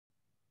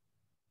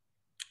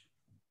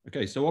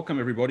Okay, so welcome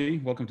everybody.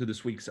 Welcome to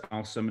this week's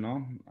our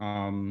seminar.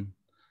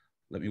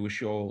 Let me wish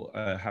you all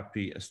a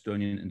happy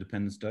Estonian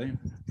Independence Day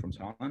from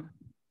Thailand.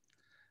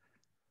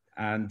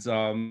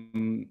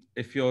 And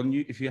if you're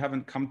new, if you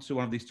haven't come to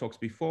one of these talks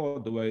before,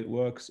 the way it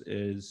works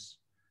is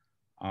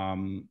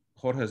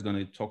Jorge is going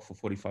to talk for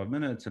 45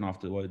 minutes, and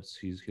afterwards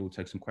he'll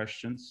take some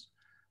questions.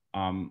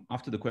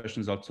 After the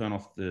questions, I'll turn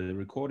off the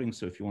recording.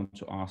 So if you want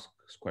to ask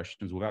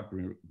questions without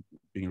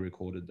being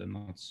recorded, then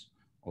that's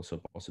also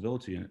a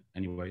possibility. And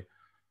anyway,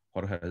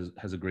 Jorge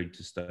has agreed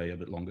to stay a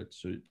bit longer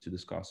to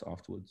discuss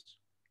afterwards.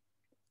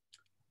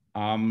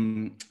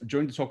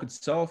 During the talk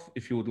itself,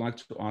 if you would like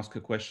to ask a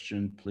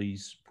question,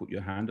 please put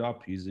your hand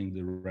up using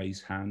the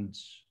raise hand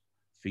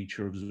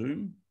feature of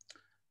Zoom,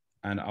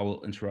 and I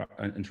will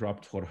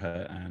interrupt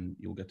Jorge and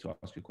you'll get to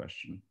ask your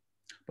question.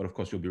 But of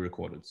course, you'll be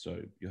recorded,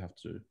 so you're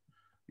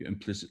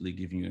implicitly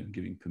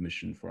giving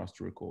permission for us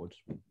to record.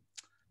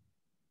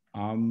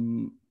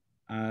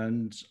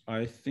 And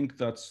I think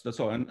that's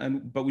all.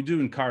 But we do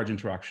encourage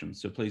interaction.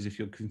 So please, if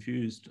you're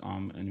confused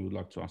and you would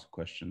like to ask a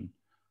question,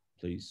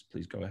 please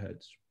go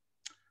ahead.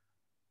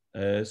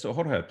 So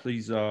Jorge,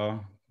 please, the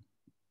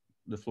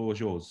floor is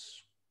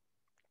yours.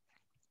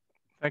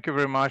 Thank you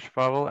very much,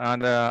 Pavel.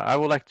 And I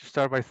would like to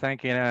start by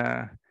thanking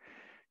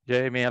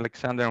Jamie,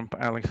 Alexandra,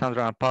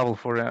 and Pavel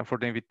for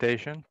the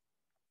invitation.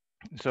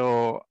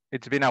 So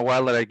it's been a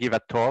while that I give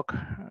a talk.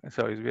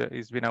 So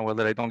it's been a while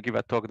that I don't give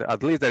a talk,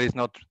 at least that is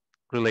not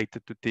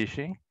related to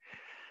teaching.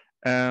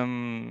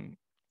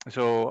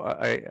 So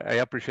I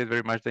appreciate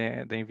very much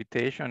the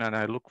invitation, and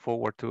I look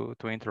forward to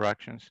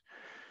interactions.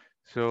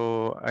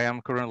 So I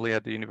am currently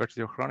at the University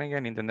of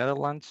Groningen in the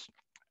Netherlands,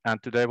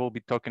 and today we'll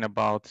be talking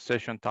about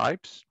session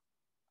types.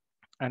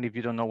 And if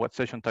you don't know what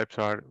session types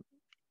are,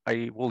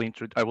 I will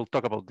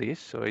talk about this.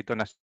 So I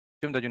don't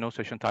assume that you know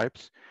session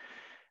types,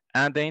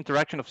 and the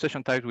interaction of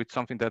session types with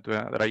something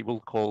that I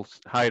will call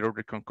higher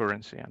order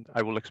concurrency, and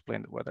I will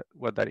explain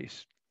what that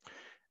is.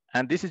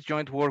 And this is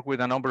joint work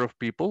with a number of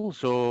people.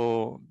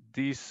 So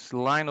this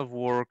line of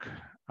work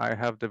I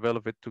have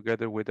developed it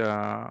together with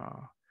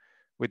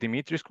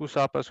Dimitris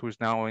Kousapas, who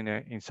is now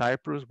in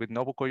Cyprus, with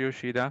Nobuko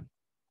Yoshida,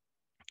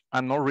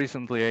 and more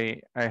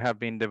recently I have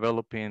been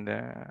developing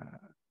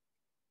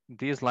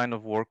this line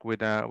of work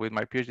with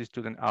my PhD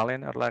student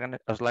Alen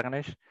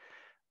Aslaganesh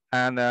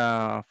and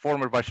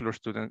former bachelor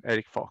student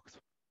Eric Vogt.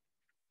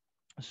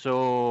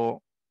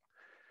 So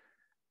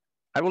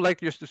I would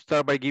like just to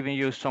start by giving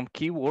you some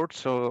keywords.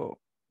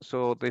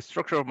 So the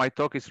structure of my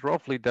talk is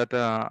roughly that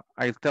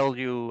I'll tell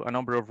you a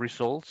number of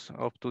results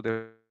up to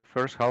the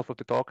first half of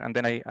the talk, and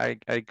then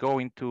I go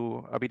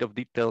into a bit of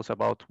details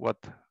about what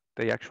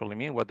they actually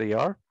mean, what they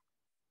are.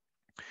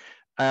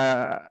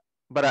 But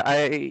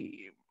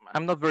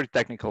I'm not very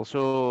technical,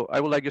 so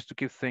I would like just to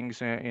keep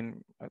things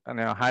in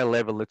a high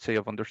level, let's say,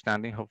 of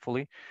understanding,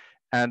 hopefully.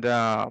 And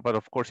but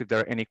of course, if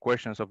there are any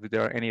questions, or if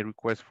there are any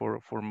requests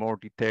for more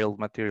detailed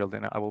material,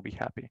 then I will be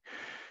happy.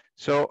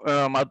 So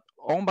my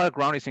own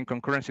background is in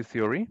concurrency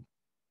theory.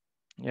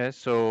 Yes,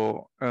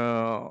 so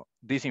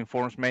this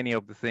informs many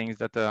of the things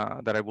that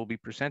I will be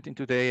presenting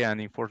today, and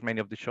informs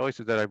many of the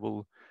choices that I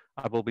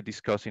will be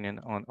discussing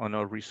on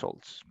our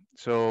results.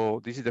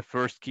 So this is the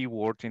first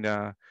keyword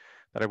that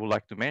I would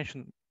like to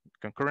mention: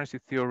 concurrency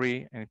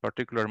theory, and in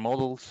particular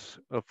models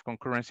of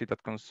concurrency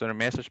that concern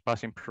message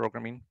passing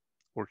programming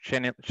or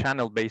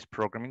channel-based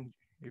programming,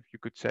 if you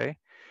could say.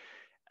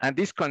 And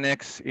this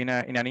connects in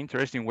an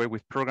interesting way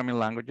with programming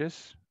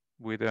languages,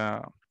 with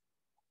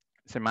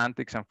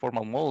semantics and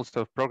formal models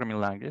of programming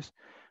languages,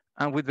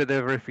 and with the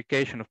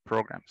verification of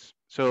programs.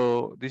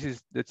 So this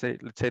is, let's say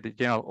the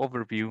general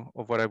overview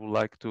of what I would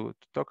like to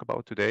talk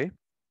about today.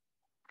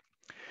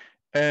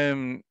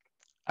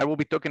 I will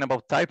be talking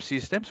about type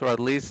systems, or at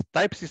least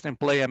type systems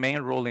play a main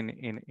role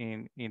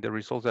in the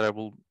results that I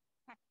will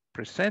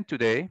present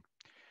today,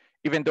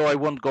 even though I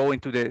won't go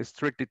into the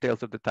strict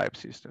details of the type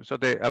system. So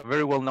a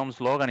very well-known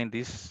slogan in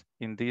this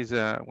when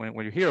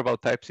you hear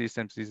about type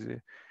systems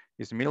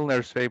is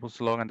Milner's famous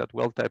slogan that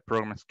well-typed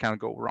programs can't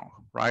go wrong,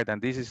 right?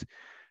 And this is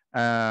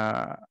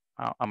a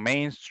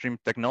mainstream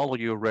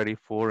technology already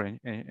for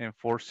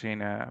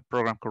enforcing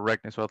program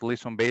correctness, or at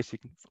least some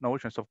basic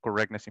notions of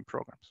correctness in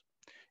programs,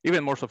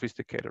 even more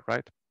sophisticated,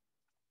 right?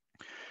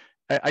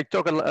 I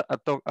talk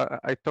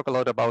a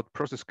lot about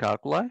process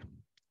calculi,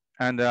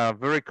 and a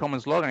very common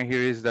slogan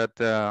here is that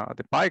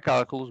the pi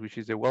calculus, which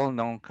is a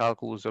well-known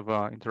calculus of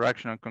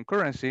interaction and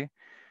concurrency,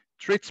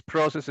 treats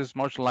processes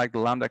much like the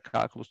lambda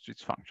calculus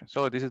treats functions.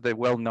 So this is the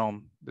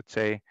well-known, let's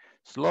say,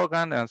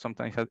 slogan, and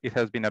sometimes it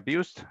has been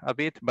abused a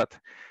bit, but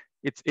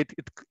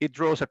it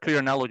draws a clear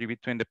analogy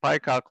between the pi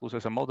calculus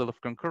as a model of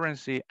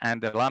concurrency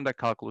and the lambda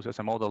calculus as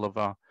a model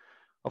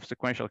of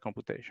sequential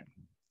computation.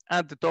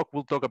 And the talk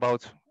will talk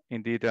about,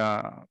 indeed,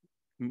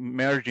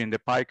 merging the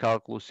pi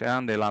calculus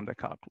and the lambda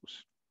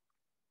calculus.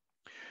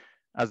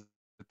 As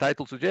the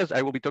title suggests,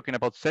 I will be talking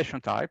about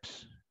session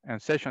types, and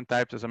session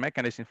types as a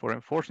mechanism for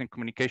enforcing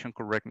communication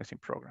correctness in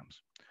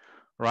programs.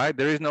 Right?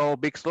 There is no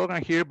big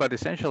slogan here, but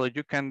essentially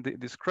you can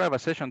describe a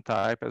session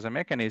type as a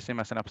mechanism,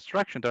 as an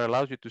abstraction that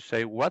allows you to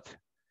say what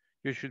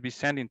you should be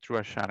sending through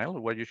a channel,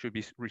 what you should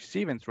be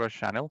receiving through a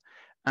channel,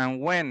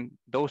 and when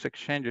those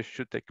exchanges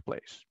should take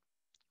place,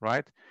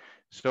 right?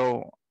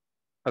 So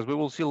as we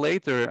will see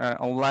later,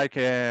 unlike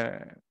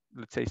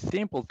let's say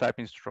simple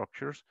typing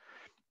structures,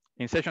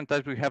 in session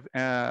types we have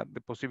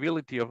the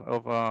possibility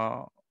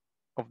of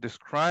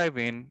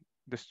describing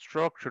the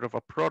structure of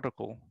a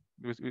protocol,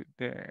 the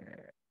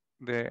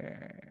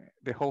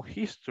the whole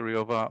history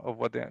of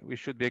what we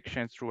should be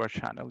exchanged through a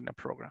channel in a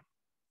program.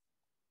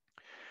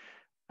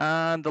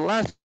 And the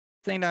last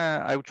thing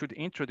I should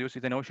introduce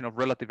is the notion of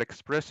relative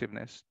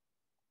expressiveness.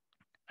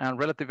 And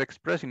relative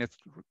expressiveness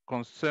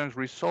concerns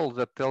results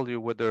that tell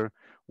you whether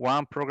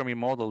one programming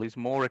model is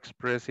more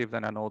expressive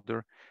than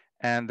another.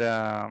 And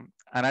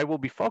I will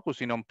be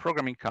focusing on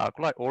programming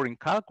calculi or in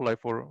calculi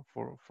for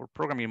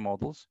programming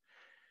models,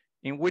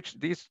 in which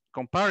these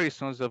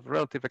comparisons of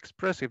relative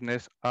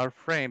expressiveness are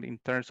framed in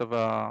terms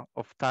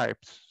of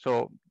types.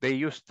 So they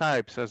use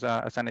types as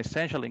an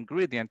essential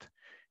ingredient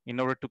in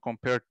order to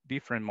compare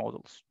different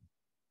models,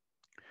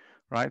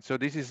 right? So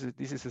this is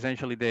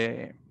essentially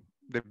the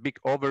big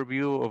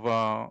overview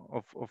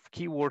of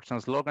keywords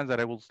and slogans that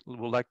I would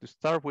like to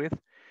start with.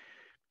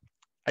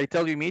 I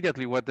tell you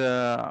immediately what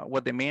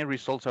the main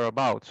results are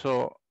about.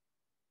 So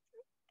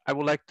I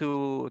would like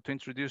to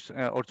introduce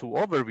or to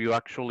overview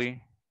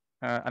actually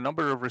a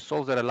number of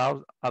results that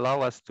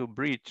allow us to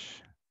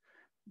bridge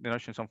the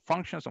notions of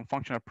functions, on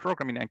functional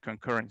programming, and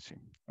concurrency.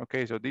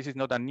 Okay, so this is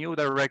not a new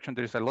direction.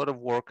 There is a lot of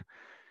work,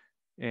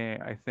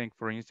 I think,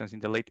 for instance,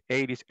 in the late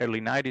 80s, early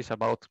 90s,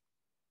 about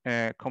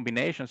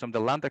combinations of the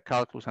lambda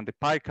calculus and the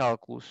pi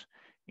calculus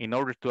in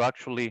order to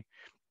actually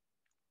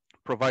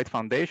provide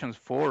foundations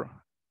for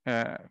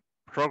uh,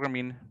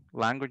 programming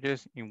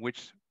languages in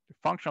which the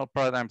functional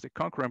paradigms, the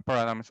concurrent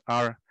paradigms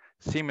are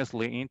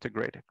seamlessly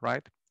integrated,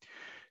 right?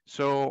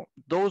 So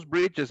those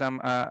bridges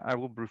I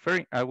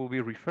will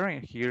be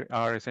referring here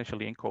are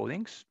essentially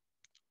encodings.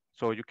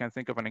 So you can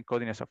think of an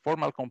encoding as a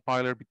formal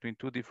compiler between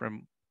two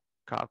different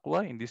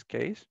calculi. In this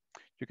case,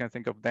 you can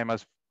think of them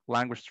as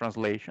language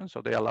translation.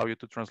 So they allow you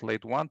to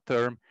translate one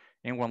term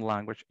in one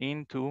language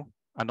into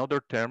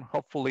another term,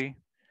 hopefully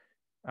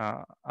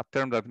a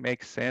term that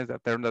makes sense, a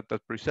term that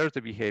preserves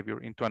the behavior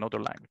into another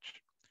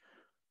language,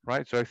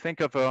 right? So I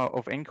think of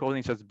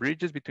encodings as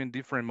bridges between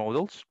different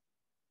models.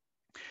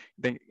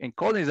 The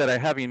encodings that I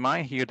have in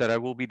mind here that I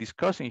will be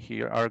discussing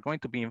here are going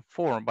to be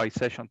informed by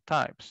session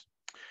types.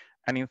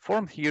 And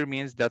informed here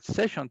means that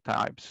session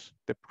types,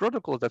 the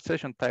protocols that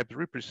session types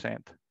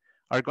represent,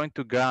 are going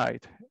to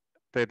guide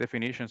the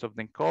definitions of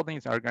the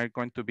encodings, are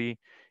going to be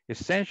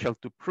essential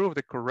to prove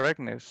the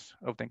correctness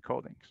of the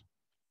encodings.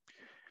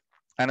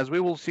 And as we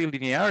will see,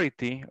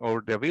 linearity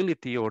or the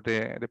ability or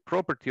the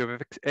property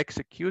of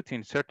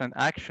executing certain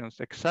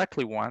actions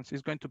exactly once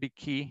is going to be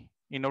key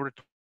in order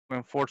to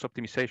enforce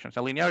optimizations.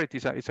 And linearity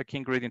is a key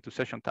ingredient to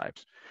session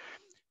types.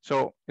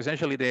 So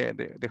essentially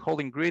the whole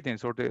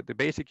ingredients or the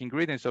basic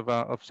ingredients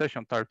of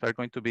session types are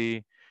going to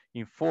be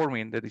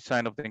informing the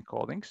design of the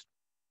encodings.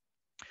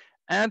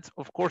 And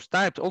of course,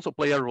 types also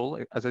play a role,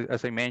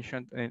 as I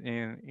mentioned,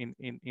 in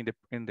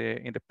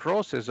the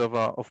process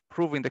of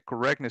proving the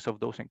correctness of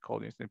those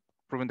encodings,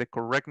 proving the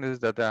correctness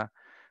that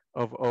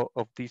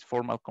of these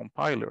formal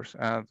compilers.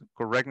 And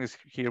correctness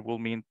here will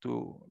mean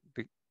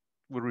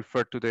we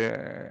refer to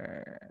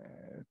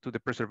the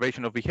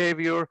preservation of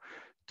behavior,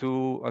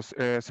 to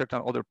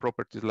certain other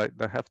properties like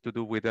that have to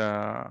do with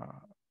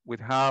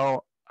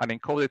how an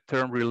encoded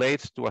term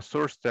relates to a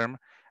source term,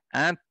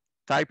 and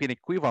typing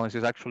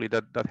equivalences actually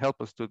that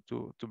help us to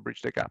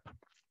bridge the gap.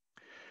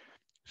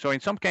 So in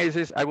some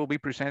cases, I will be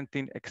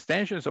presenting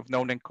extensions of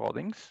known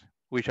encodings,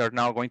 which are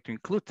now going to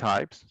include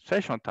types,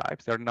 session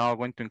types. They're now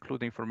going to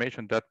include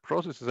information that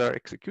processes are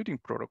executing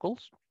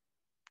protocols.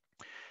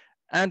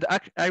 And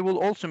I will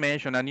also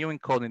mention a new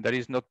encoding that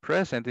is not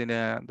present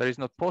that is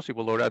not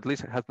possible, or at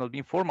least has not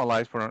been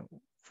formalized for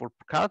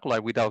calculi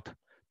without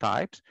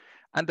types,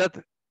 and that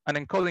an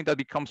encoding that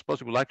becomes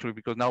possible actually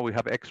because now we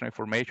have extra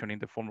information in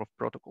the form of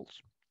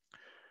protocols.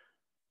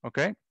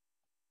 Okay,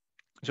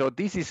 so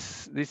this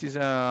is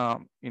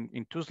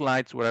in 2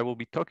 slides what I will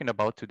be talking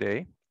about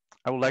today.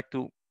 I would like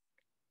to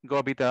go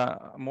a bit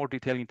more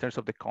detail in terms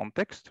of the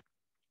context.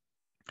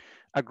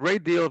 A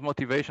great deal of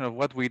motivation of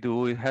what we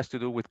do, it has to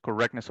do with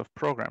correctness of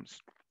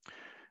programs.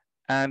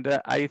 And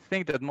I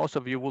think that most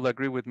of you will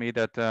agree with me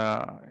that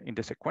in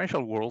the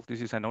sequential world,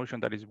 this is a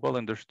notion that is well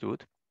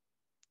understood.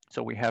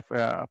 So we have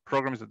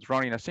programs that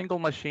run in a single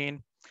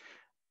machine,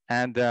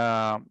 and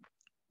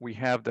we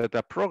have that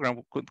a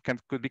program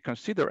could be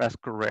considered as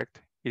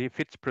correct if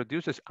it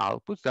produces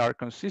outputs that are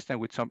consistent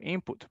with some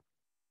input,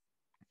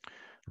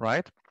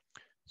 right?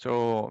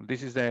 So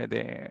this is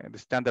the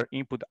standard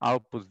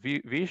input-output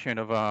vision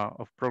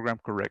of program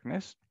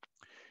correctness.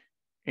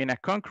 In a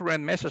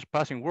concurrent message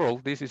passing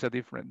world, this is a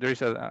different. There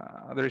is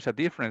a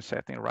different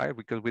setting, right?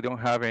 Because we don't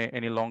have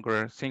any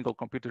longer single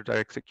computers that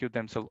execute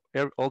them. So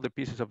all the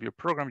pieces of your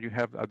program, you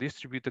have a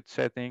distributed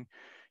setting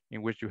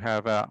in which you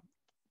have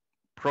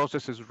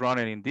processes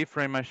running in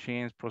different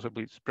machines,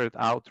 possibly spread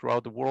out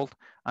throughout the world,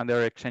 and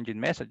they're exchanging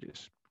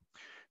messages.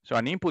 So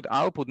an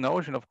input-output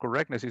notion of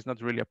correctness is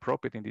not really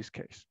appropriate in this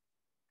case.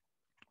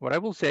 What I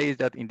will say is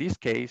that in this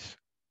case,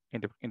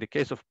 in the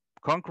case of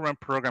concurrent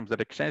programs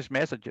that exchange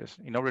messages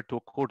in order to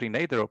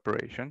coordinate their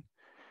operation,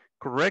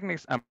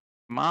 correctness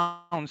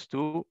amounts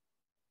to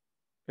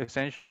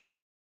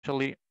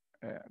essentially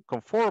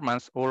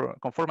conformance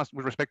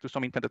with respect to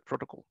some intended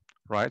protocol,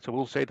 right? So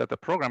we'll say that the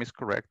program is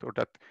correct or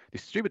that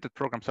distributed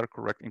programs are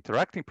correct,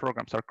 interacting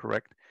programs are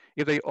correct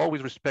if they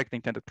always respect the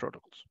intended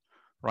protocols,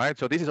 right?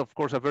 So this is of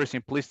course a very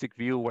simplistic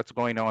view of what's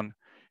going on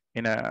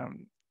in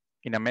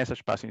a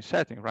message passing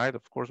setting, right?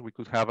 Of course, we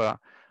could have a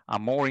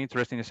more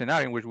interesting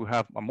scenario in which we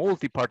have a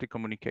multi-party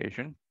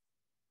communication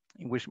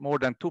in which more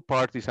than two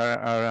parties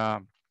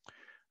are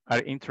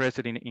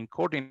interested in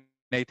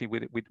coordinating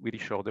with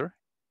each other.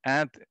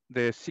 And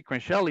the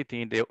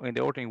sequentiality in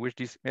the order in which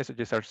these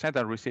messages are sent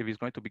and received is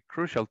going to be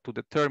crucial to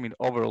determine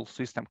overall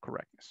system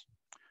correctness,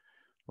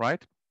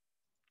 right?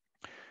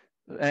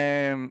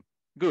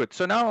 Good.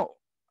 So now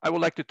I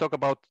would like to talk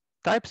about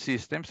type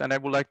systems, and I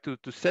would like to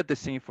set the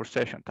scene for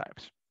session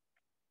types.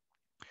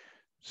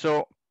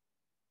 So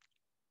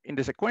in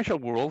the sequential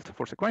world,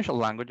 for sequential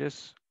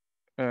languages,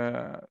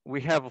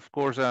 we have, of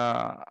course,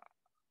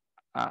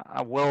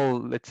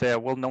 let's say a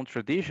well-known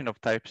tradition of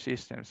type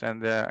systems.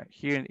 And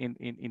here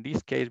in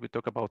this case, we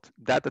talk about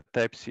data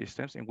type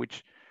systems in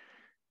which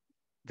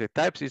the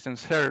type system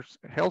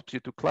helps you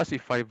to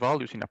classify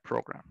values in a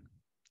program,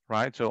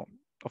 right? So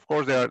of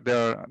course, there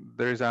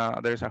is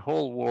a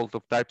whole world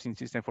of types in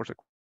system for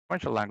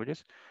sequential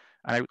languages.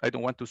 And I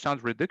don't want to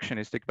sound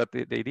reductionistic, but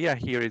the idea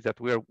here is that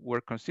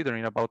we're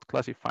considering about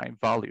classifying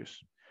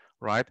values,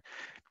 right?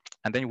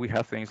 And then we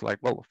have things like,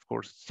 well, of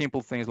course,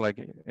 simple things like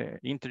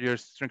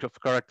integers, strings of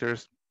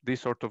characters,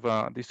 this sort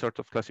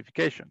of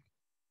classification.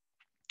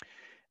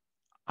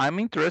 I'm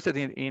interested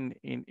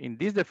in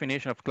this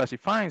definition of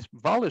classifying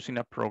values in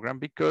a program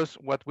because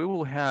what we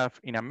will have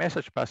in a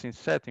message passing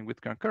setting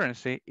with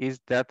concurrency is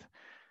that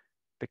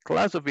the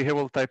class of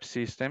behavioral type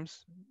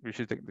systems,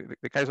 which is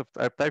the kinds of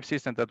type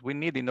systems that we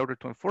need in order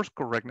to enforce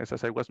correctness,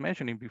 as I was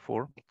mentioning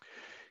before,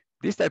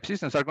 these type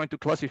systems are going to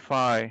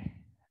classify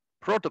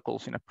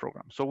protocols in a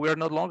program. So we are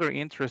no longer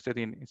interested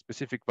in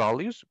specific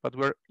values, but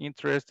we're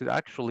interested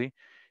actually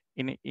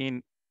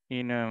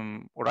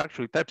or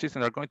actually type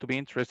systems are going to be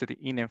interested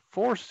in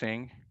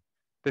enforcing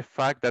the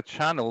fact that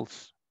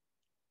channels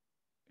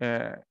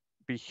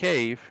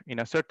behave in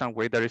a certain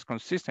way that is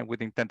consistent with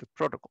the intended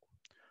protocol,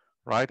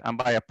 right? And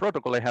by a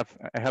protocol, I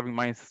have in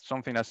mind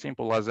something as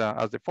simple as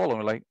the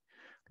following,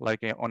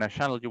 like on a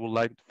channel, you would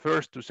like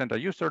first to send a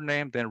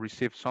username, then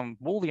receive some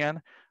Boolean,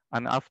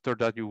 and after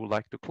that, you would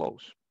like to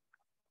close.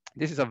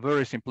 This is a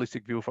very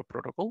simplistic view of a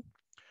protocol,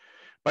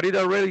 but it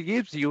already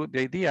gives you the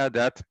idea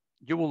that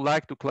you would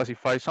like to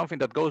classify something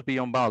that goes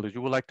beyond values.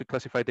 You would like to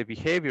classify the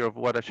behavior of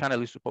what a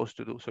channel is supposed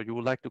to do. So you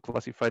would like to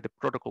classify the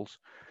protocols,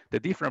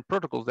 the different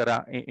protocols that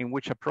are in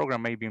which a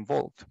program may be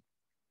involved.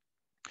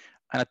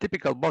 And a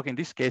typical bug in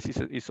this case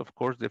is of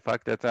course, the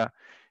fact that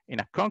in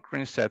a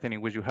concurrent setting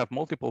in which you have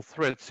multiple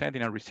threads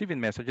sending and receiving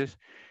messages,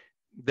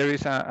 there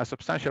is a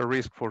substantial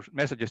risk for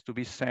messages to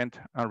be sent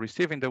and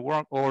received in the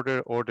wrong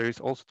order, or there is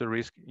also the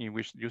risk in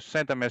which you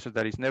send a message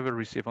that is never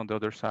received on the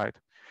other side.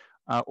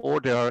 Or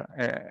there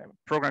are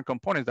program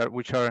components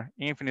which are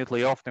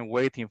infinitely often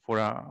waiting for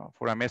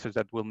a message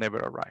that will never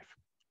arrive,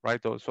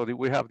 right? So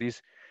we have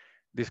this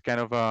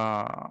kind of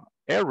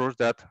errors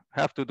that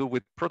have to do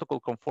with protocol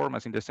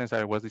conformance in the sense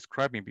that I was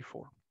describing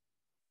before.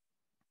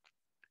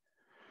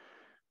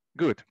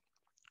 Good.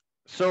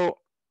 So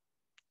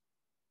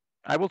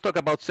I will talk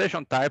about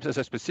session types as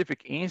a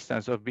specific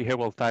instance of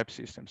behavioral type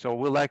system. So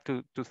we like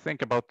to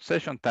think about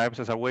session types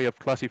as a way of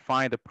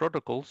classifying the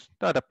protocols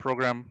that a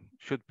program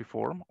should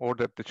perform or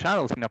that the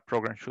channels in a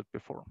program should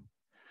perform.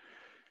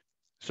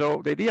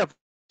 So the idea of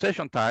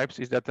session types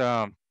is that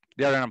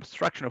they are an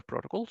abstraction of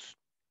protocols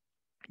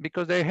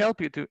because they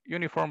help you to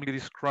uniformly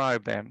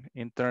describe them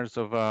in terms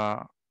of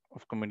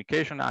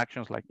communication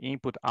actions like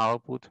input,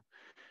 output,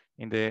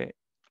 in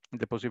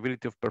the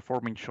possibility of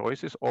performing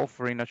choices,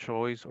 offering a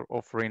choice or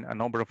offering a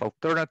number of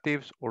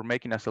alternatives or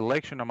making a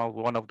selection among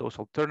one of those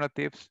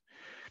alternatives.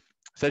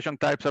 Session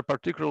types are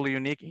particularly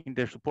unique in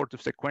their support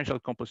of sequential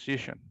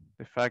composition.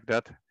 The fact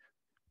that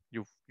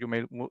you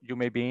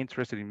may be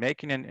interested in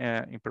making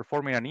in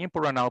performing an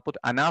input and output,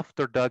 and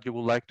after that you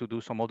would like to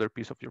do some other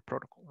piece of your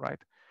protocol, right?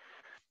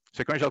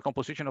 Sequential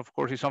composition, of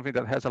course, is something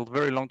that has a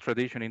very long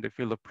tradition in the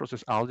field of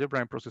process algebra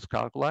and process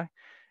calculi,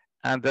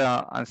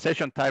 and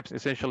session types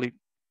essentially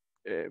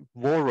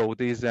borrow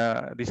this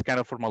kind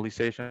of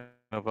formalization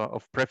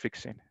of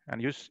prefixing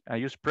and use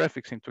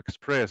prefixing to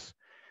express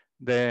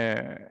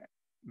the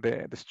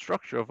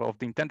structure of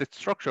the intended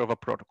structure of a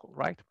protocol,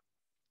 right?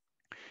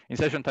 In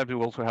session types, we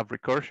also have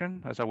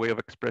recursion as a way of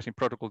expressing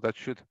protocols that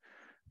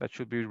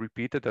should be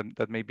repeated and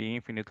that may be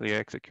infinitely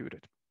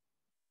executed.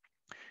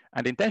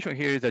 And the intention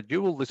here is that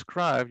you will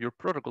describe your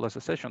protocol as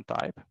a session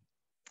type,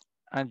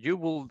 and you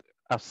will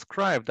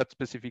ascribe that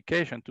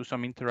specification to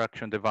some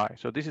interaction device.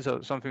 So this is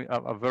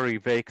a very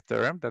vague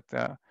term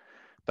that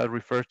That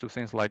refers to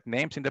things like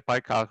names in the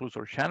PyCalculus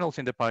or channels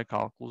in the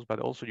PyCalculus, but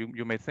also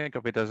you may think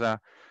of it as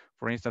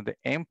for instance,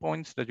 the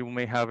endpoints that you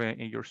may have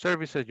in your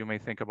services. You may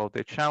think about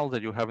the channels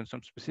that you have in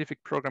some specific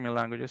programming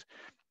languages.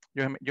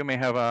 You may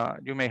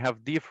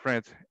have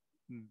different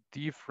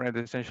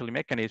essentially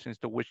mechanisms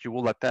to which you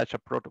will attach a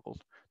protocol,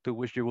 to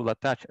which you will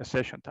attach a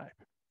session type.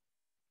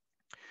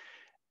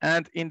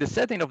 And in the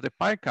setting of the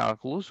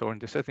PyCalculus, or in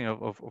the setting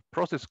of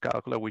process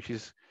calcula, which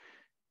is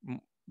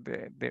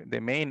the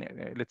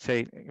main, let's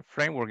say,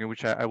 framework in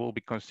which I will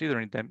be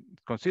considering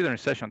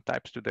session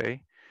types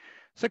today,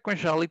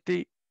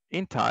 sequentiality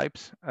in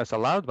types, as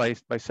allowed by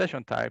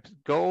session types,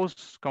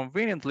 goes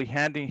conveniently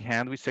hand in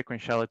hand with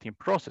sequentiality in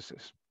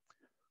processes,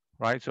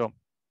 right? So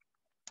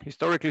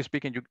historically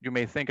speaking, you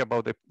may think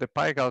about the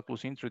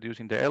PyCalculus introduced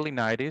in the early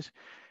 90s,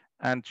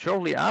 and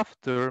shortly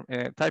after,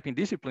 typing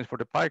disciplines for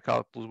the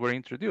PyCalculus were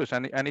introduced.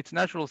 And it's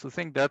natural to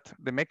think that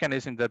the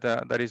mechanism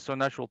that is so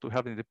natural to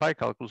have in the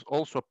PyCalculus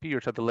also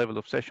appears at the level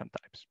of session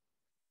types.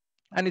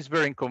 And it's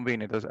very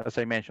inconvenient, as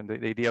I mentioned,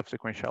 the idea of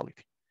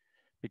sequentiality,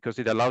 because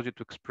it allows you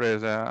to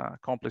express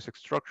complex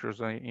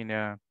structures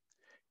in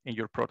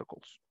your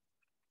protocols.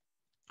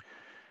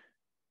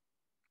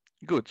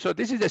 Good, so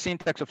this is the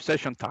syntax of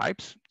session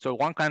types. So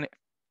one can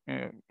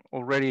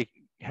already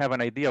have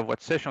an idea of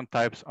what session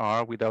types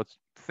are without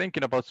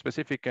thinking about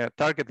specific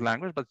target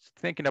language, but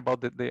thinking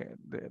about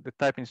the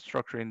typing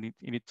structure in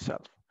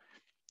itself,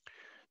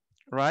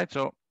 right?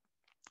 So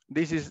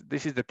this is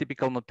the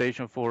typical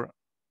notation for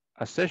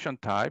a session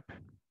type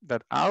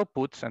that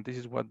outputs, and this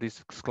is what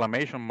this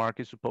exclamation mark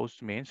is supposed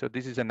to mean. So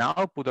this is an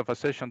output of a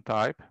session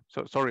type.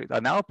 So sorry,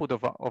 an output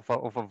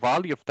of a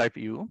value of type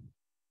U.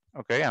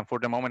 Okay, and for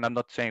the moment, I'm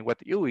not saying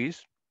what U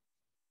is.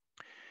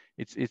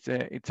 It's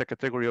a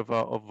category of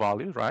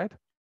values, right?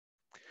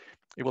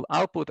 It will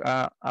output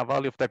a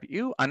value of type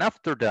U, and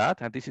after that,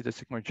 and this is the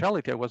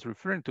sequentiality I was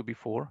referring to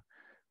before,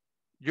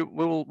 we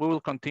will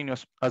continue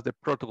as the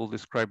protocol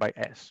described by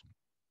S.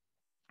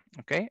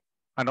 Okay,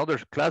 another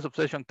class of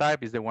session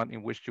type is the one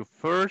in which you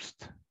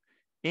first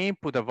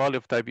input a value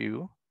of type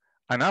U,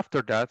 and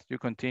after that you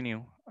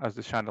continue as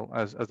the channel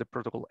as the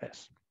protocol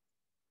S.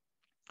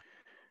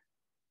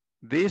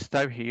 This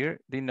type here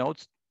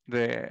denotes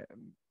the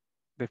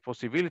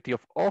possibility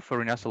of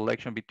offering a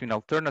selection between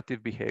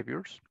alternative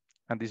behaviors,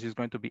 and this is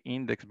going to be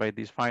indexed by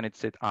this finite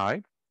set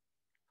I.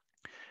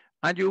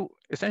 And you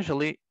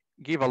essentially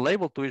give a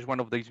label to each one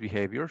of these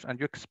behaviors, and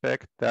you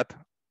expect that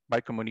by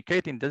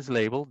communicating this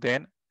label,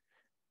 then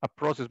a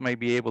process may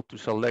be able to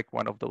select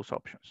one of those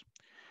options.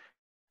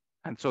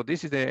 And so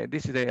this is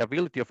the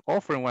ability of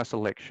offering one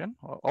selection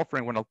or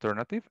offering one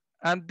alternative,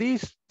 and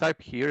this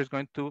type here is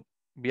going to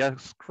be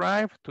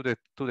ascribed to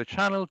the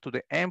channel, to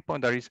the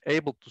endpoint that is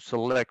able to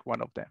select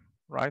one of them,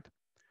 right?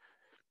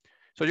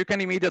 So you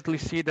can immediately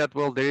see that,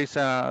 well, there is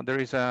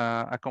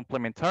a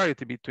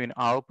complementarity between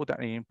output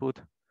and input,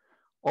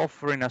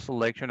 offering a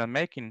selection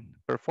and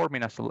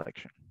performing a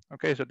selection.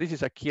 Okay, so this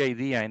is a key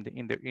idea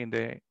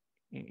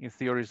in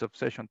theories of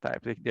session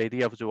types, the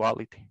idea of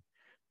duality,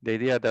 the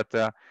idea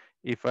that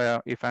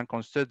if I'm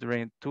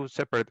considering two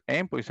separate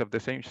endpoints of the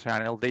same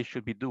channel, they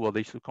should be dual,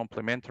 they should be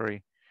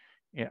complementary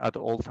at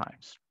all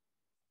times.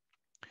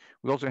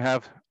 We also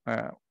have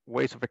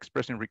ways of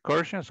expressing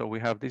recursion. So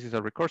this is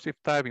a recursive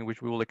type in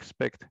which we will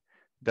expect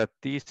that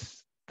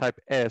this type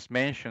S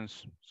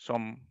mentions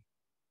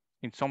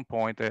in some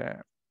point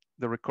the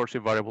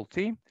recursive variable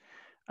T,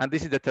 and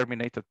this is the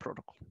terminated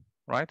protocol,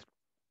 right?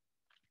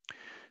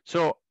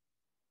 So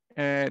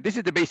this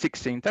is the basic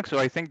syntax. So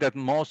I think that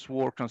most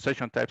work on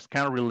session types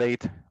can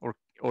relate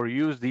or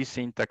use this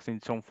syntax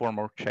in some form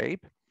or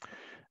shape.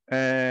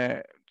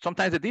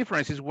 Sometimes the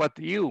difference is what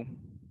U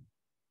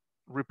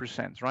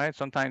represents, right?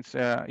 Sometimes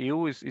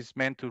U is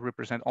meant to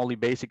represent only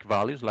basic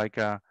values like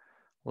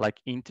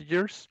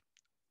integers.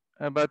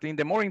 But in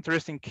the more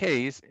interesting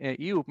case,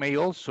 U may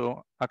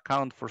also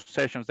account for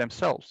sessions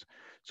themselves.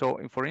 So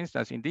for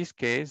instance, in this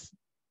case,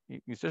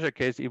 in such a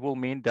case, it will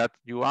mean that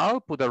you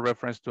output a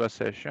reference to a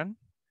session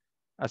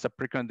as a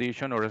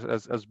precondition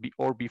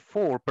or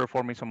before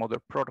performing some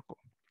other protocol.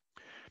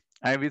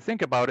 And if you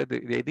think about it,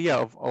 the idea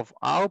of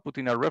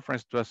outputting a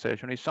reference to a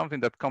session is something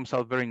that comes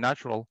out very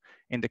natural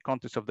in the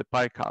context of the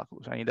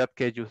PyCalculus. And in that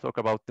case, you talk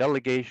about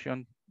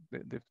delegation,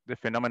 the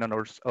phenomenon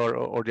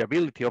or the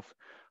ability of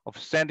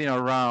sending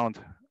around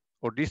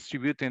or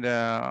distributing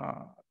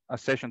a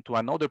session to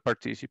another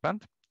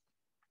participant.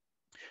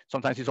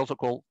 Sometimes it's also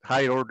called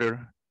higher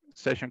order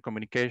session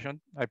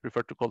communication. I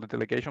prefer to call it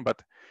delegation,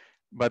 but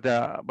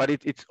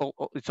it's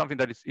something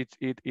that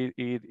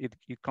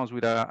it comes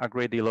with a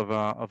great deal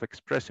of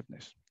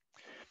expressiveness.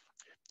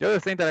 The other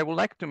thing that I would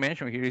like to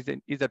mention here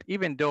is that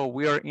even though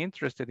we are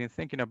interested in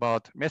thinking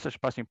about message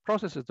passing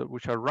processes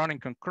which are running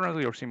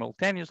concurrently or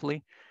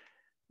simultaneously,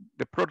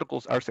 the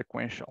protocols are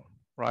sequential,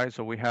 right?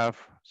 So we have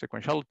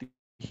sequentiality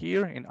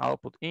here in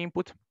output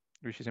input,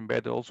 which is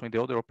embedded also in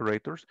the other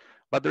operators,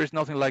 but there is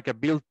nothing like a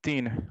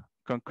built-in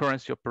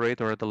concurrency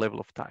operator at the level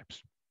of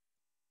types.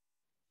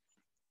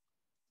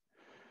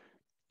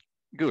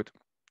 Good.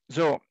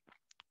 So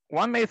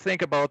one may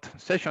think about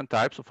session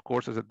types, of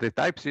course, as the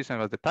type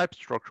system, as the type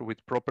structure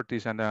with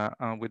properties and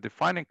with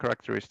defining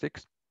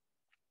characteristics.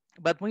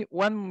 But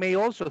one may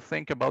also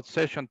think about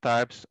session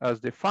types as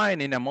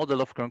defined in a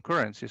model of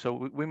concurrency.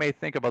 So we may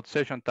think about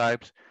session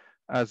types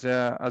as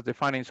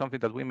defining something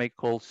that we may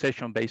call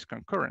session-based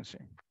concurrency.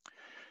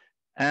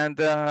 And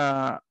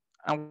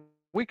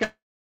we can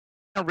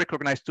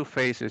recognize two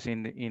phases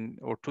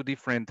or two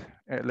different,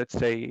 let's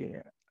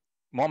say,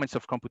 moments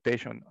of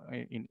computation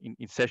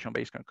in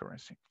session-based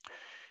concurrency.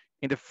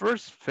 In the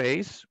first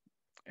phase,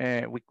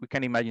 we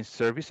can imagine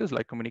services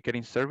like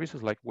communicating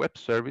services, like web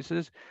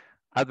services,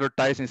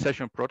 advertising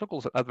session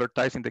protocols,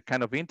 advertising the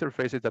kind of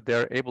interfaces that they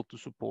are able to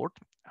support.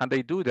 And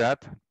they do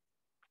that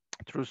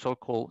through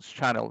so-called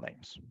channel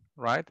names,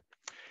 right?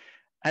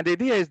 And the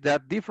idea is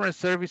that different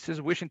services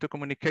wishing to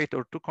communicate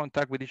or to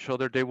contact with each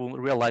other, they will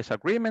realize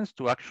agreements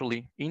to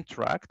actually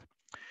interact.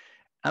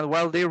 And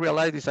while they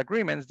realize these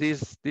agreements,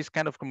 this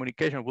kind of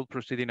communication will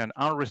proceed in an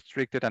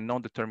unrestricted and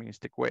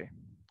non-deterministic way,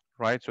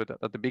 right? So that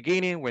at the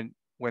beginning, when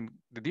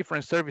the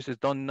different services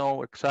don't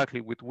know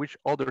exactly with which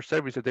other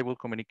services they will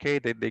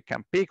communicate, they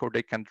can pick or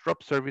they can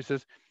drop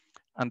services,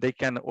 and they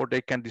can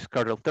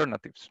discard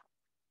alternatives.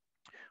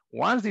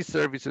 Once these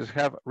services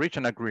have reached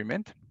an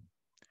agreement,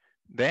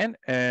 then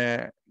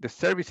the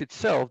service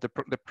itself,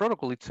 the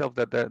protocol itself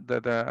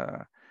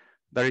that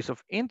is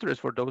of interest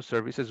for those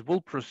services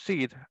will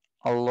proceed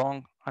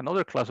along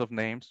another class of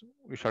names,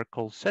 which are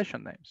called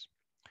session names.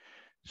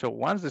 So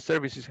once the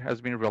services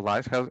has been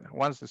realized,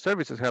 once the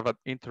services have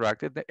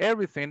interacted, then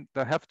everything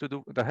that has to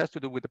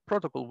do with the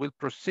protocol will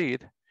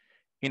proceed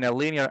in a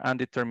linear and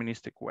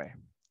deterministic way,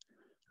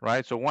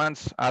 right? So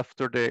once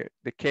after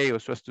the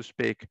chaos, so to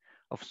speak,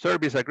 of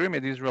service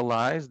agreement is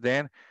realized,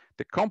 then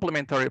the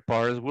complementary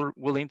parts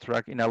will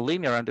interact in a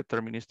linear and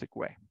deterministic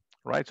way,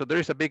 right? So there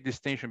is a big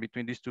distinction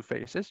between these two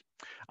phases.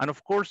 And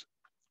of course,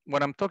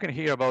 what I'm talking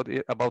here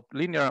about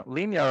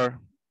linear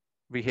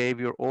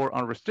behavior or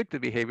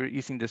unrestricted behavior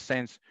is in the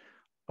sense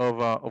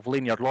of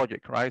linear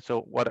logic, right?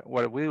 So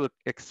what we would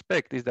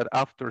expect is that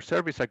after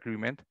service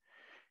agreement,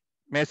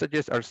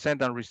 messages are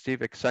sent and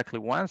received exactly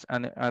once,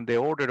 and the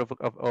order of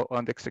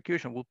the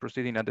execution will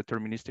proceed in a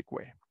deterministic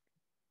way.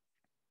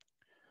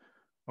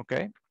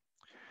 Okay.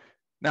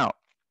 Now,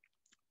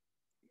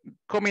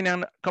 coming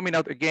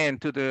out again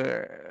to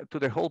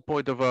the whole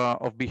point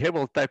of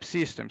behavioral type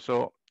systems.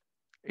 So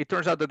it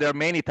turns out that there are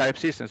many type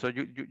systems. So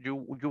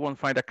you won't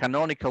find a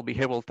canonical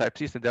behavioral type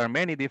system. There are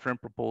many different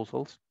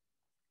proposals.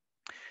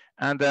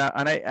 And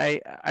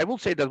I will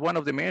say that one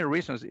of the main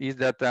reasons is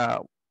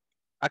that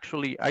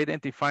actually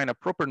identifying a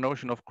proper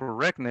notion of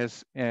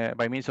correctness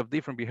by means of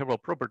different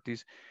behavioral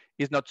properties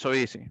is not so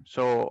easy.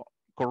 So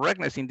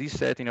correctness in this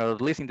setting, or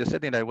at least in the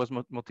setting that I was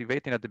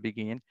motivating at the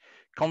beginning,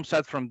 comes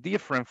out from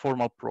different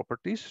formal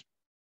properties.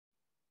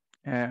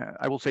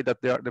 I will say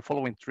that the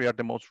following three are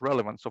the most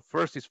relevant. So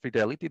first is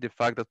fidelity, the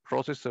fact that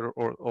processor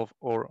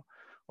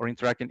or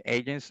interacting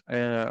agents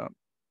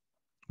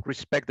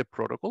respect the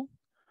protocol,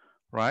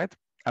 right?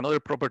 Another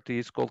property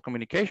is called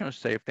communication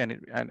safety,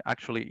 and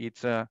actually it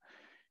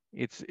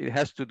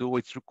has to do,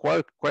 it's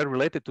quite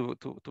related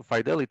to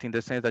fidelity, in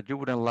the sense that you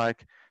wouldn't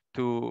like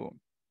to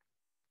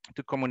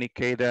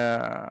communicate,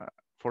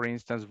 for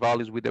instance,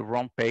 values with the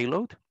wrong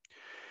payload.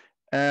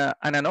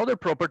 And another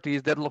property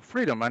is deadlock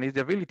freedom, and is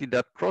the ability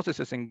that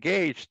processes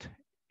engaged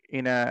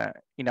in a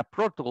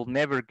protocol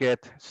never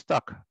get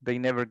stuck. They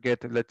never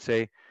get, let's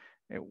say,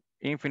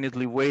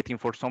 infinitely waiting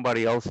for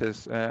somebody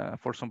else's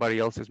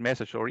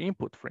message or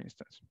input, for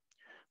instance.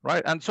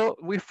 Right, and so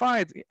we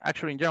find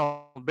actually in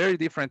general very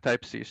different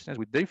type systems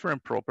with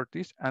different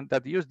properties, and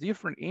that use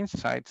different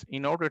insights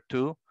in order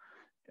to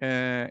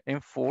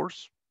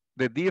enforce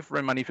the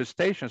different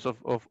manifestations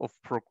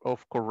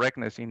of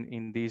correctness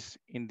in this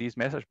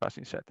message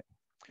passing setting.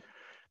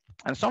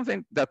 And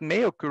something that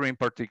may occur in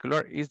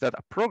particular is that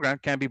a program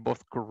can be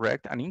both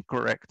correct and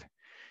incorrect,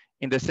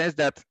 in the sense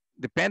that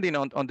depending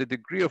on the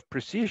degree of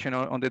precision,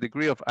 or on the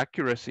degree of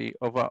accuracy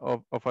of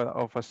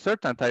a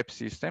certain type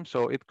system.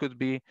 So it could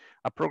be,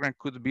 a program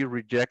could be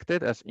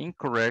rejected as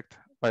incorrect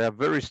by a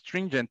very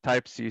stringent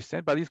type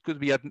system, but it could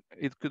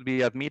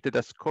be admitted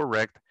as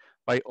correct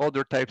by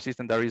other type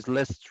system that is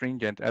less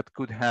stringent and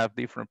could have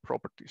different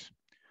properties,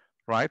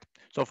 right?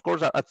 So of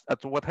course,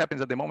 what happens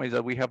at the moment is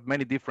that we have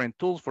many different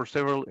tools for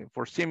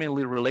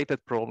seemingly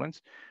related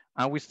problems,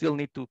 and we still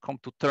need to come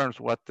to terms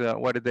what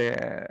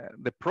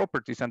the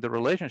properties and the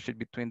relationship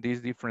between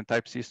these different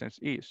type systems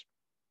is.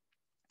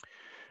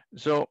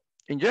 So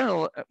in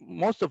general,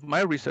 most of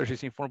my research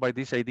is informed by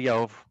this idea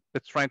of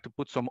let's try to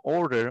put some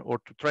order, or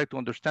to try to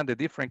understand the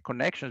different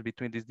connections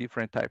between these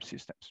different type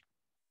systems.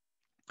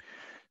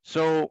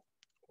 So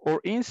our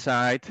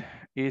insight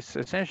is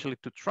essentially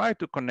to try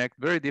to connect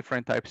very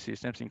different type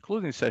systems,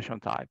 including session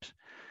types,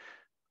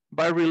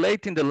 by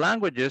relating the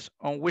languages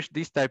on which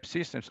these type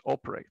systems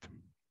operate,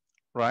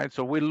 right?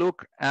 So we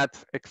look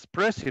at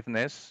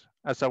expressiveness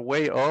as a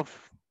way of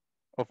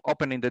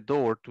opening the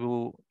door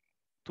to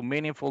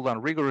meaningful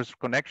and rigorous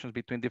connections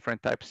between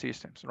different type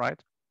systems,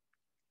 right?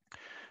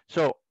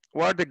 So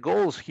what are the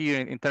goals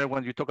here in terms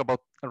when you talk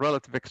about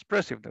relative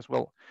expressiveness?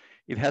 Well,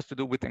 it has to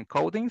do with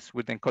encodings,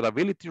 with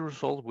encodability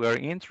results. We are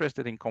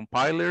interested in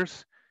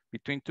compilers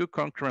between two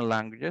concurrent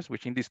languages,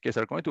 which in this case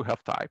are going to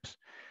have types.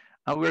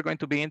 And we're going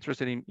to be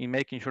interested in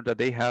making sure that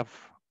they have,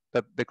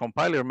 that the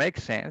compiler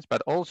makes sense,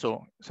 but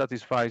also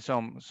satisfies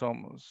some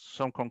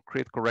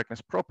concrete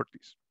correctness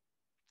properties.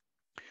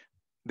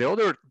 The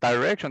other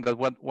direction that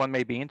one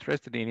may be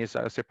interested in is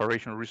a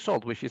separation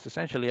result, which is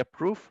essentially a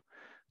proof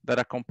that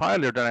a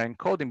compiler that are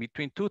encoding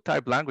between two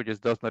type languages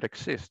does not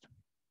exist,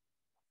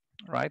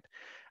 right?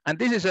 And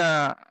this is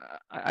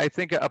I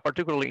think, a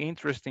particularly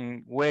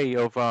interesting way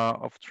of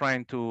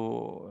trying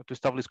to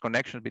establish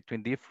connections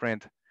between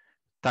different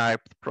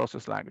typed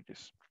process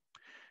languages.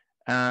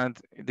 And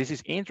this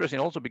is interesting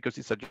also because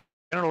it's a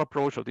general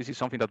approach, or this is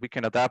something that we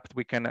can adapt,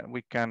 we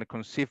can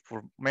conceive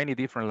for many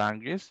different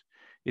languages.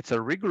 It's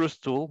a rigorous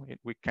tool.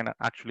 We can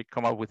actually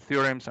come up with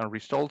theorems and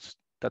results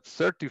that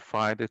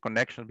certify the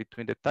connection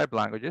between the type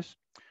languages.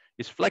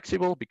 It's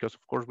flexible because,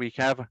 of course, we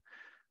have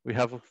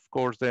of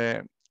course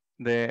the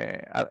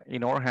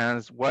in our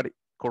hands what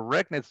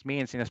correctness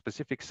means in a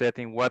specific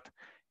setting. What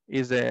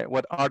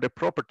are the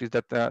properties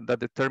that that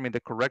determine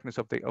the correctness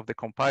of the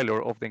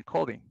compiler of the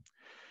encoding.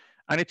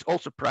 And it's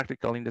also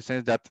practical in the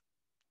sense that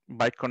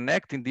by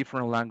connecting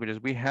different languages,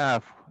 we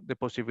have the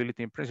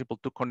possibility in principle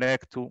to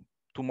connect to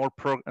more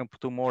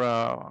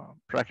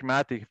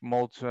pragmatic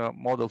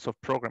models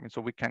of programming.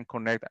 So we can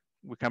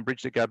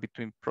bridge the gap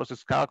between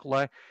process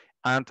calculi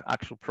and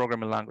actual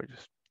programming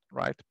languages,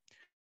 right?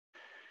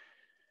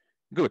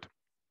 Good.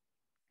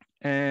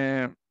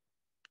 Now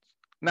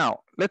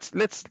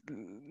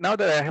now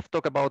that I have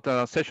talked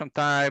about session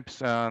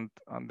types and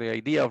the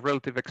idea of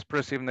relative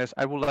expressiveness,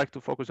 I would like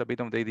to focus a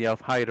bit on the idea of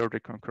higher order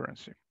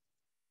concurrency.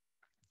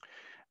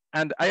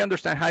 And I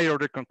understand higher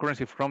order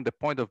concurrency from the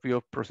point of view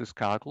of process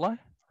calculi,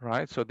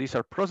 right? So these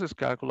are process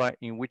calculi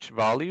in which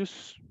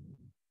values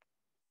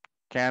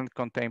can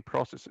contain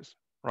processes,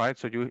 right?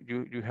 So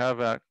you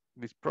have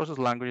these process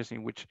languages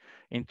in which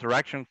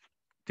interaction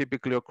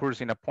typically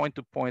occurs in a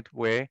point-to-point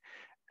way,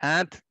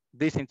 and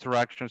these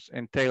interactions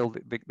entail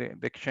the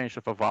exchange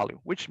of a value,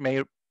 which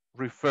may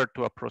refer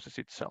to a process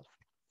itself.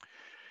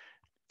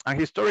 And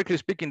historically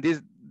speaking,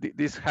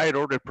 these higher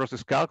order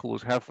process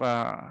calculus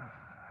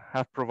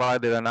have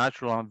provided a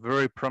natural and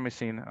very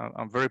promising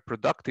and very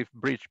productive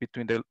bridge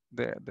between the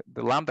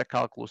lambda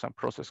calculus and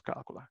process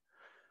calculi,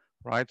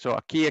 right? So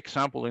a key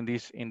example in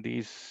this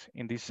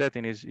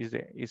setting is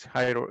the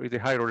higher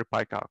order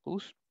pi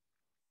calculus.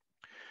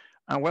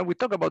 And when we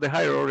talk about the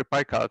higher order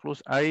pi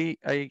calculus, I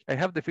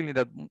have the feeling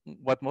that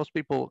what most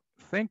people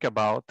think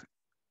about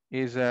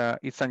is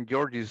St.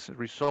 George's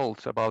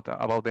results about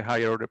the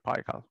higher order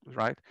pi calculus,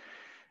 right?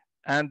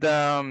 And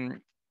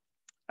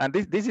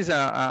this is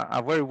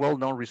a very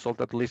well-known result,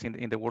 at least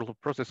in the world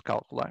of process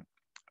calculi.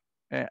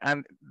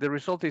 And the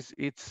result is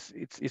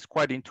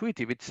quite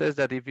intuitive. It says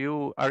that if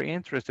you are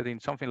interested in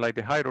something like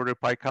the higher order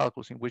pi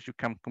calculus, in which you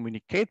can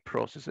communicate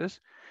processes,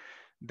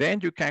 then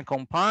you can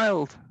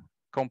compile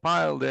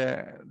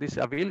this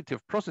ability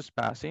of process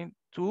passing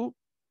to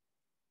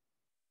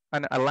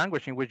a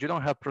language in which you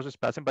don't have process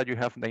passing, but you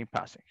have name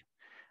passing.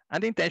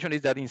 And the intention is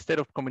that instead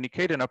of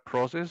communicating a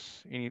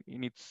process in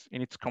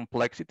its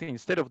complexity,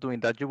 instead of doing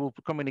that, you will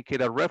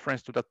communicate a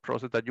reference to that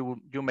process that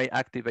you may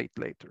activate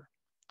later.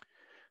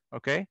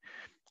 Okay,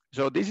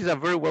 so this is a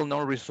very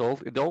well-known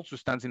result. It also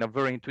stands in a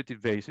very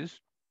intuitive basis.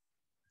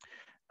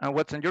 And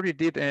what St. George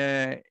did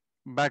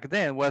back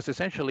then was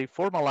essentially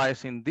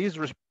formalizing this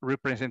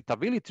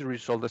representability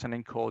result as an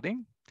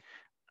encoding,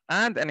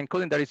 and an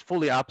encoding that is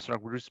fully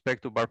abstract with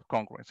respect to verb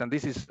congruence. And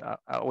this is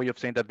a way of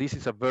saying that this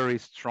is a very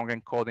strong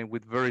encoding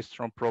with very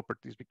strong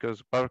properties,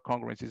 because verb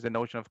congruence is the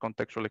notion of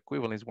contextual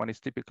equivalence one is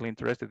typically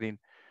interested in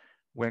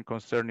when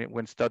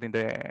studying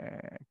the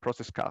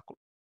process calculi.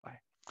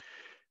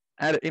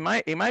 And in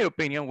my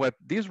opinion, what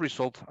this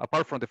result,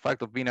 apart from the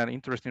fact of being an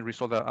interesting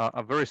result,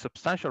 a very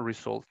substantial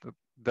result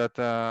that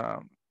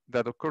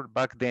occurred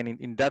back then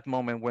in that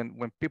moment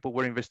when people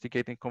were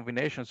investigating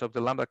combinations of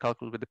the lambda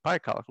calculus with the pi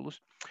calculus,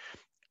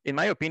 in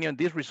my opinion,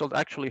 this result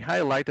actually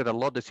highlighted a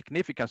lot the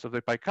significance of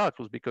the pi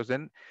calculus, because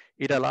then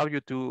it allowed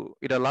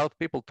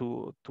people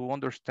to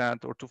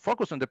understand or to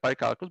focus on the pi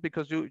calculus,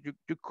 because you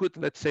could,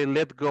 let's say,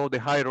 let go the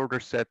higher order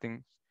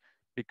settings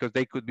because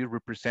they could be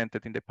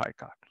represented in the pi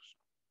calculus.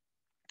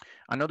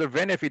 Another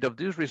benefit of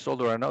this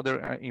result, or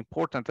another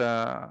important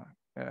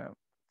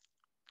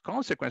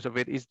consequence of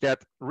it, is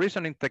that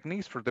reasoning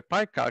techniques for the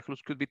pi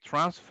calculus could be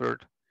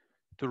transferred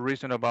to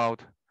reason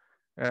about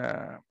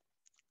the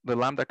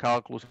lambda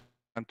calculus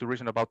and to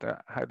reason about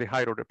the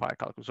higher order pi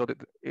calculus. So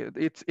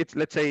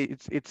let's say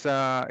it's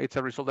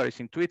a result that is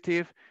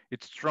intuitive,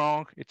 it's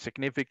strong, it's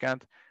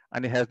significant,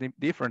 and it has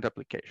different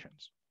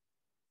applications.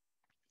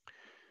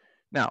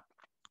 Now,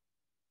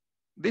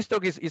 this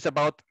talk is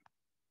about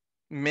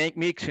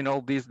mixing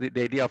all this, the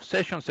idea of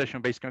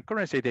session-based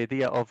concurrency, the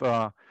idea of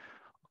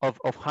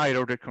higher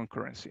order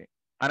concurrency.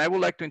 And I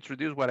would like to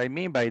introduce what I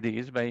mean by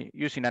this by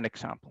using an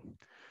example.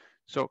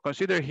 So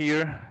consider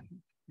here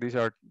These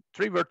are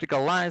three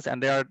vertical lines,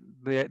 and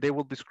they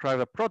will describe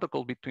a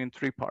protocol between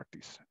three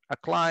parties, a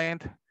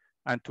client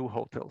and two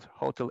hotels,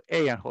 Hotel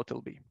A and Hotel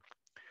B.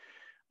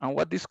 And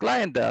what this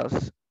client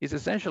does is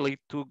essentially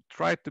to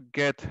try to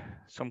get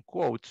some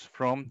quotes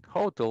from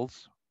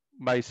hotels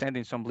by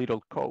sending some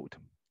little code,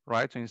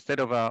 right? So instead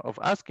of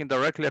asking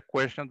directly a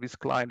question, this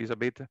client is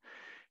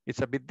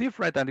it's a bit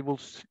different, and it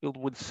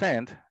would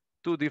send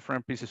two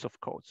different pieces of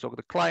code. So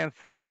the client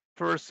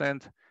first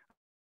sent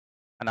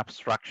an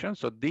abstraction.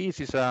 So this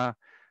is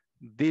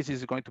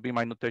going to be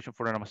my notation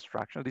for an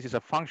abstraction. This is a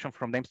function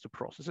from names to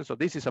processes. So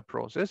this is a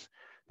process.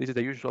 This is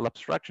the usual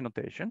abstraction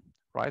notation,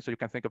 right? So you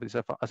can think of this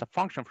as a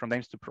function from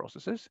names to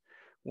processes.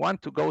 One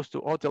goes to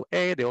hotel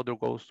A, the other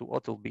goes to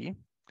hotel B.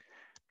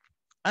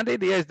 And the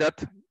idea is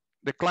that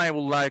the client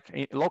will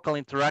like local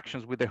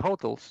interactions with the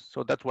hotels.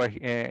 So that's why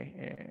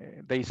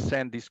they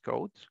send these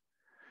codes,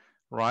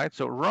 right?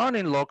 So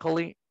running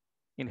locally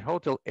in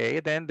hotel A,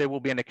 then there will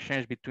be an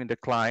exchange between the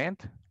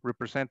client,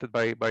 represented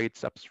by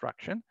its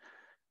abstraction,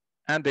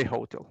 and the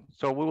hotel.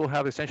 So we will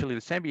have essentially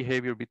the same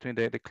behavior between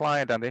the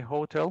client and the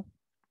hotel.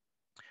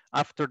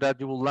 After that,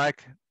 you will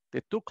like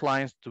the two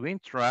clients to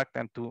interact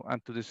and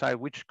to decide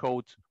which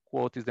quote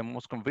is the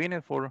most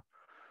convenient for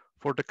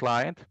the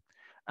client.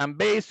 And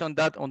based on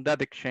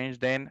that exchange,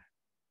 then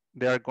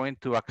they are going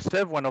to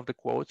accept one of the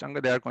quotes and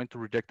they are going to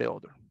reject the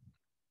other.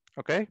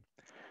 Okay.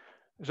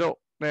 So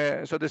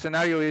so the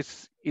scenario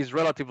is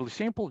relatively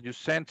simple. You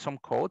send some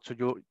code, so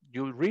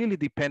you really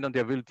depend on the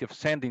ability of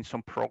sending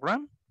some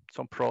program,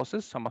 some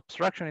process, some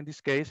abstraction in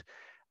this case,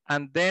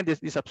 and then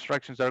these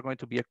abstractions are going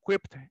to be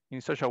equipped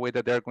in such a way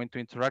that they're going to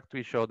interact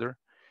with each other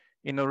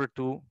in order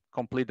to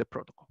complete the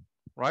protocol,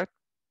 right?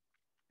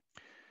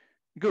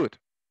 Good.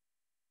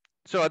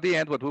 So at the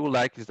end, what we would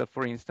like is that,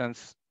 for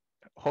instance,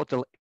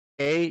 hotel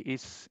A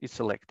is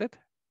selected.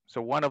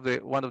 So one of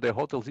the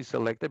hotels is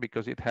selected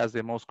because it has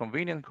the most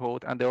convenient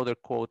quote, and the other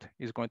quote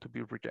is going to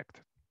be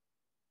rejected.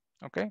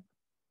 Okay.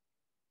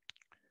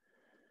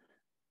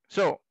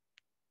 So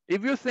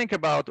if you think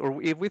about,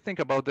 or if we think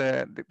about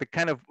the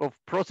kind of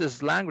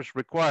process language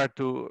required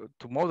to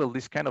model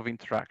this kind of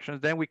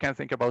interactions, then we can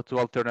think about two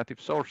alternative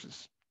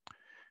sources.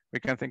 We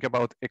can think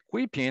about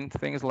equipping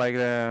things like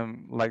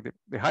the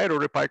higher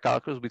order pi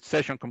calculus with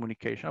session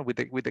communication, with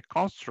the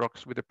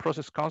constructs, with the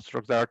process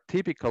constructs that are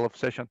typical of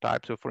session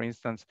types. So for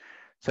instance,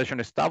 session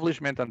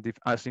establishment, and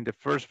as in the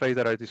first phase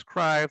that I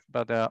described,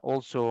 but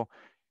also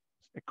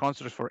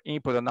constructs for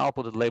input and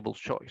output and label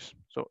choice.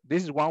 So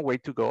this is one way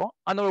to go.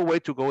 Another way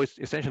to go is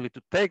essentially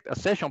to take a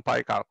session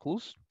pi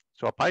calculus,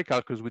 so a pi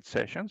calculus with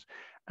sessions,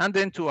 and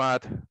then to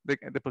add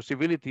the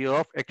possibility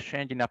of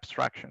exchanging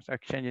abstractions,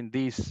 exchanging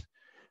these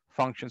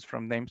functions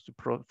from names to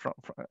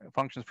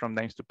functions from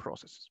names to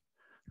processes,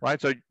 right?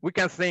 So we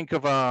can think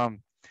of the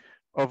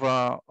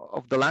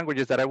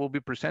languages that I will be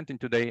presenting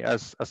today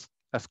as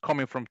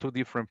coming from two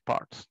different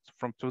parts,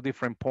 from two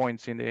different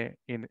points in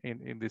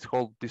this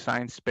whole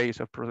design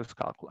space of process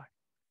calculi.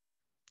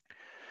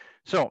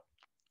 So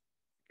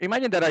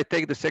imagine that I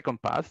take the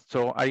second path.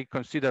 So I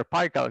consider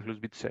pi calculus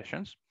with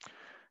sessions,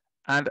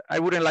 and I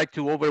wouldn't like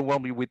to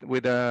overwhelm you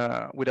with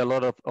a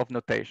lot of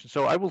notation.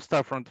 So I will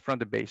start from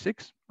the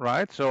basics,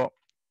 right? So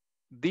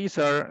these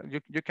are,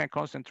 you can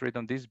concentrate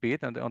on this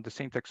bit and on the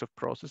syntax of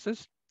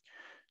processes.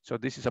 So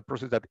this is a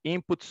process that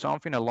inputs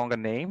something along a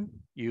name,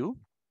 U,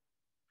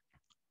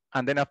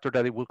 and then after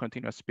that, it will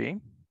continue as P.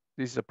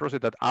 This is a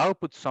process that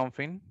outputs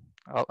something,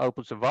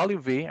 outputs a value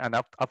V, and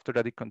after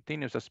that, it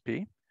continues as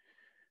P.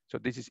 So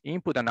this is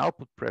input and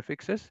output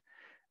prefixes.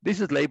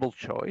 This is label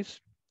choice,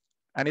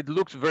 and it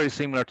looks very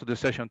similar to the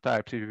session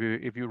types,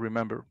 if you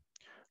remember,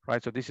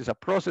 right? So this is a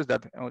process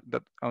that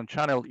on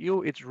channel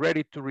U, it's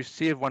ready to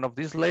receive one of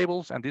these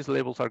labels, and these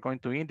labels are going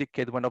to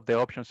indicate one of the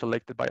options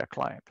selected by a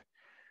client.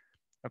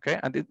 Okay,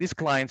 and this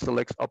client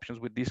selects options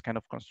with this kind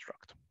of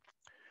construct.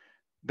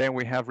 Then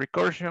we have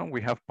recursion,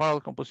 we have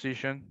parallel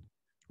composition,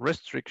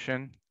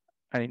 restriction,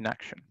 and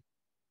inaction.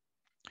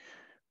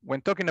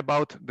 When talking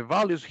about the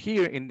values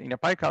here in a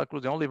pi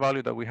calculus, the only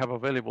value that we have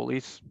available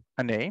is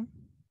a name,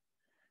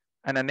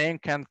 and a name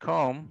can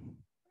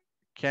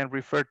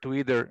refer to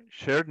either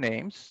shared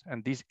names,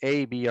 and these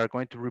A, B are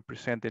going to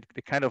represent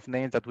the kind of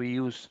names that we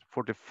use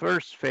for the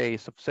first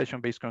phase of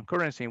session-based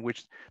concurrency, in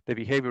which the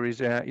behavior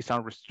is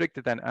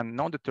unrestricted and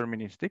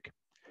non-deterministic.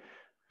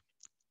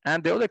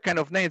 And the other kind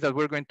of names that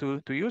we're going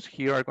to use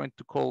here are going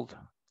to call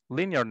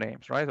linear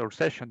names, right? Or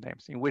session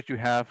names, in which you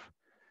have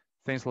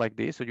things like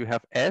this. So you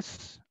have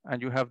S,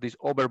 and you have this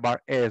overbar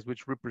S,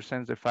 which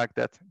represents the fact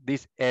that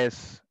this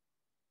S,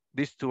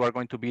 these two are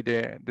going to be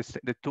the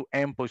two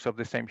endpoints of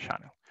the same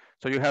channel.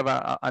 So you have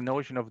a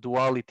notion of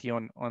duality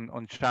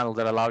on channels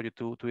that allow you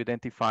to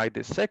identify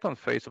the second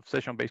phase of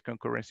session-based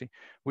concurrency,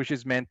 which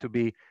is meant to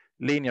be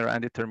linear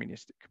and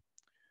deterministic.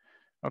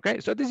 Okay,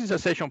 so this is a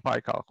session pi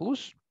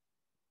calculus.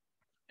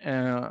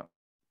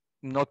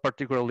 Not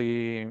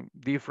particularly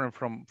different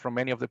from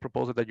any of the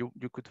proposals that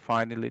you could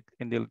find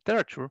in the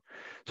literature.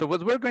 So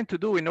what we're going to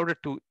do in order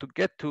to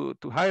get to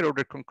higher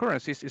order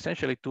concurrency is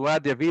essentially to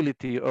add the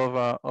ability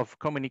of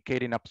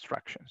communicating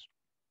abstractions.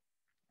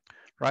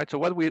 right? So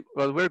what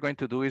we're going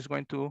to do is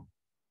going to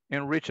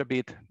enrich a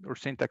bit our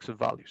syntax of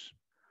values,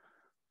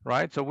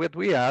 right? So what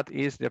we add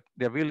is the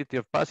ability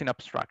of passing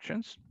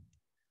abstractions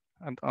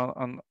and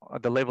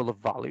at the level of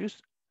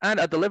values, and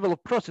at the level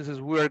of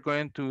processes, we are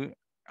going to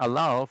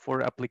allow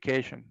for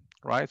application,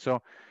 right?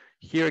 So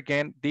here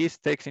again, this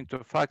takes into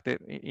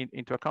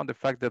account the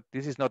fact that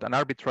this is not an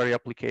arbitrary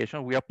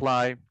application. We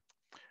apply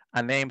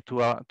a name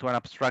to an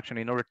abstraction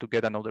in order to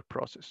get another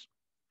process.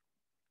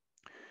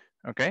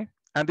 Okay,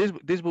 and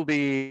this will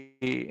be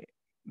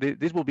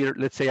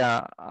let's say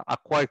a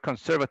quite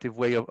conservative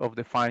way of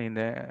defining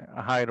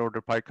a higher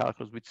order pi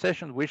calculus with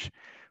sessions, which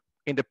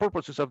in the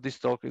purposes of this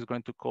talk I'm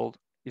going to call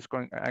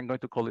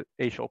it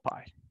HO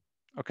pi.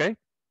 Okay,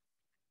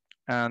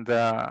 and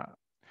the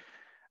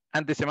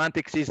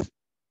semantics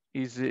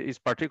is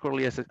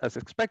particularly as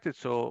expected.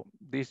 So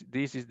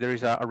there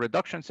is a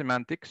reduction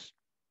semantics.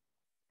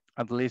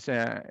 At least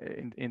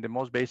in the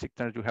most basic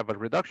terms, you have a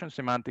reduction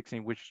semantics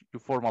in which you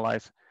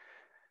formalize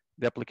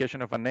the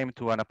application of a name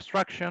to an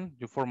abstraction.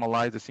 You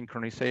formalize the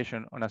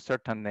synchronization on a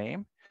certain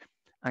name.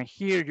 And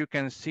here you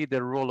can see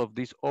the role of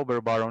this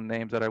overbar on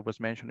names that I was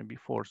mentioning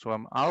before. So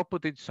I'm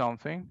outputting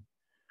something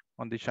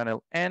on the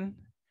channel N,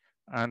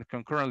 and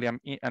concurrently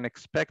I'm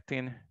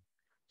expecting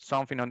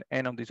something on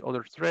N on this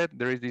other thread.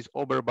 There is this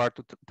overbar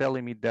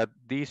telling me that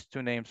these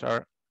two names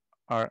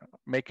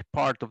make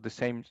part of the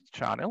same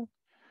channel.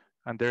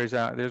 And there's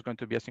going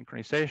to be a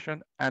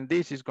synchronization, and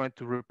this is going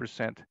to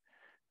represent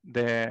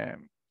the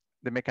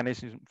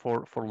mechanism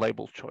for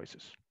label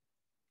choices.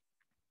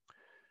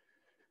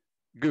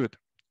 Good.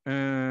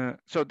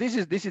 So this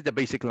is the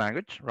basic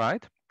language,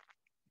 right?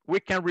 We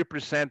can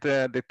represent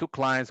the two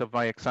clients of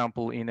my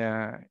example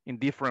in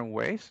different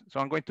ways. So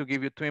I'm going to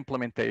give you two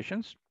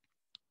implementations.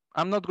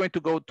 I'm not going to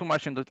go too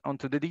much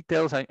onto the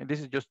details. This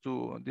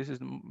is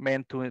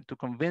meant to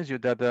convince you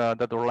that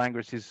that our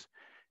language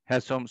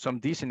has some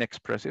decent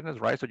expressiveness,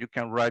 right? So you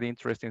can write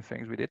interesting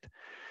things with it.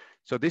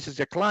 So this is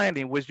a client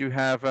in which you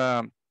have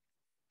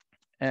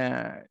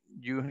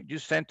you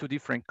send two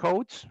different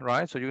codes,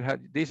 right? So you have,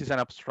 this is an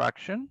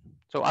abstraction.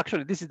 So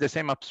actually this is the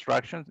same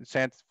abstraction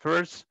sent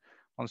first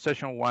on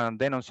session 1 and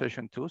then on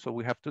session 2. So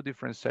we have two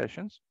different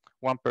sessions,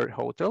 one per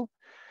hotel.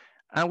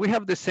 And we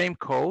have the same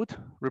code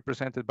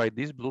represented by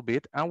this blue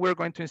bit, and we're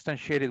going to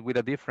instantiate it with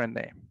a different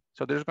name.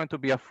 So there's going to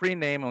be a free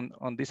name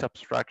on this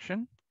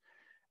abstraction,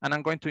 and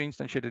I'm going to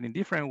instantiate it in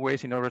different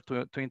ways in order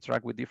to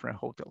interact with different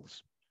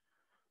hotels,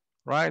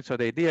 right? So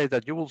the idea is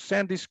that you will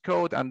send this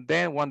code, and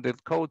then when the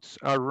codes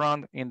are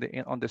run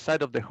on the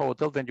side of the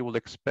hotel, then you will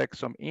expect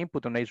some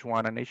input on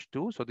H1 and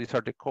H2. So these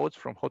are the codes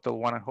from Hotel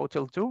 1 and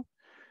Hotel 2.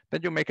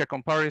 Then you make a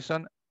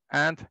comparison,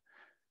 and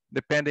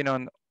depending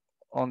on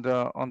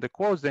the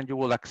quotes, then you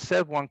will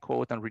accept one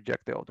quote and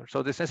reject the other.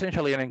 So this is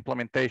essentially an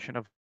implementation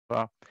of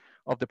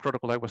the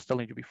protocol I was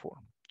telling you before,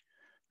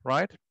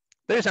 right?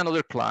 There's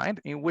another client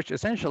in which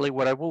essentially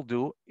what I will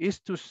do is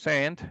to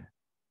send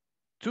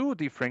two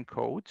different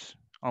codes,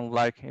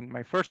 unlike in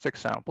my first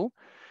example,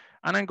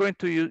 and I'm going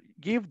to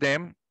give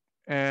them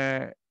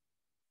the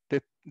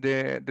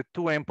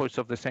two endpoints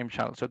of the same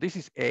channel. So this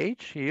is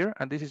H here,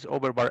 and this is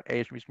overbar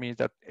H, which means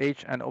that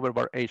H and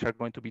overbar H are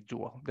going to be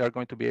dual. They are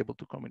going to be able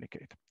to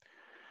communicate.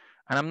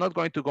 And I'm not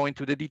going to go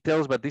into the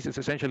details, but this is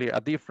essentially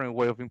a different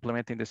way of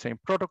implementing the same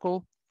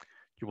protocol.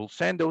 You will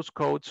send those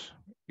codes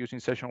using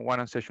session 1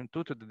 and session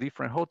 2 to the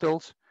different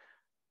hotels,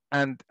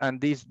 and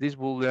this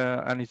will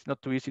and it's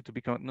not too easy to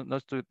become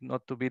not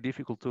to be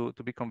difficult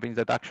to be convinced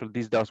that actually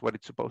this does what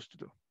it's supposed to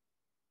do.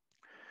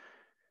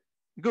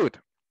 Good.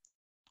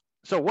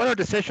 So what are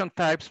the session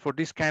types for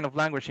this kind of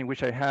language in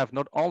which I have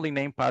not only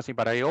name passing,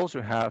 but I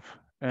also have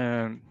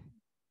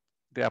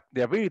the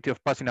ability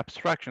of passing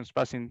abstractions,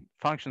 passing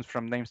functions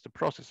from names to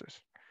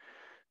processes.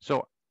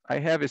 So I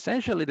have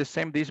essentially the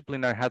same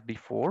discipline I had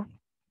before,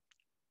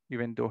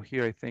 even though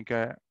here I think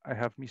I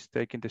have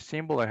mistaken the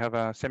symbol. I have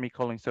a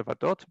semicolon instead of a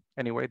dot.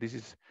 Anyway, this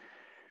is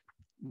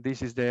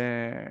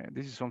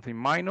something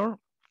minor.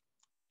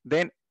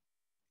 Then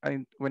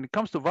when it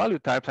comes to value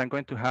types, I'm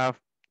going to have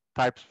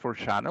types for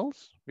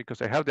channels because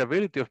I have the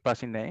ability of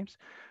passing names,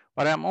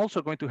 but I'm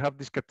also going to have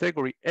this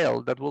category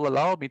L that will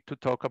allow me to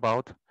talk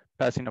about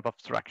passing of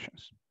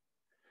abstractions.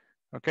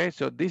 Okay,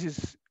 so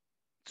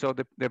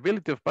the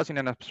ability of passing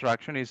an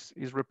abstraction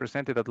is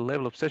represented at the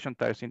level of session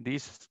types in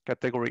this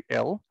category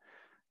L.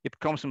 It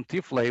comes from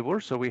two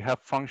flavors. So we have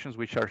functions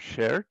which are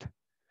shared,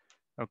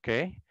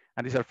 okay?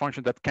 And these are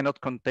functions that cannot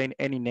contain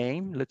any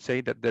name. Let's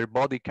say that their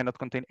body cannot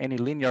contain any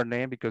linear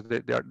name because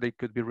they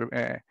could be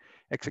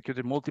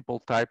executed multiple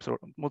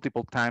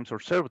times or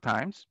several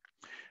times.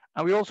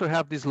 And we also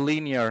have these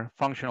linear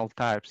functional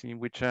types in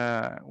which we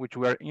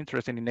are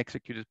interested in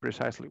executing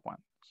precisely one.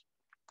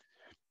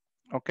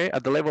 Okay,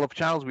 at the level of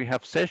channels, we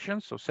have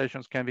sessions. So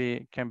sessions can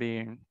be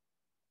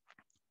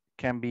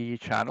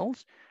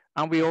channels.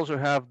 And we also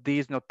have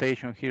this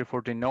notation here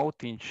for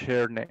denoting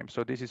shared name.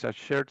 So this is a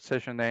shared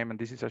session name, and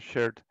this is a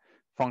shared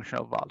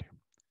functional value.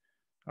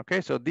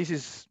 Okay, so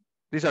these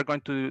are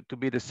going to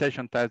be the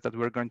session types that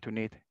we're going to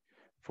need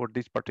for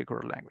this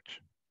particular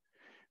language.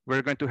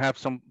 We're going to have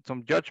some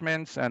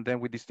judgments, and then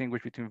we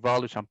distinguish between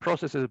values and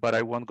processes, but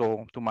I won't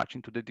go too much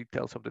into the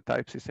details of the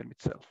type system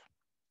itself.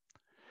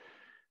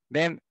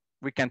 Then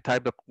we can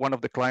type one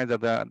of the clients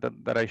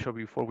that I showed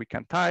before we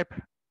can type,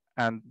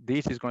 and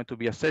this is going to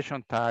be a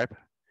session type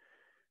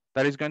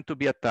that is going to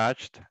be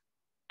attached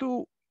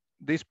to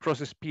this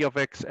process P of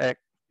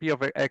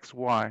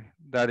XY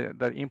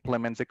that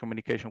implements the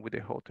communication with the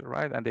hotel,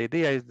 right? And the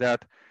idea is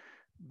that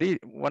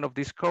one of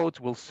these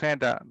codes will send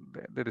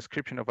the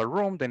description of a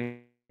room,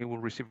 then it will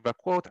receive a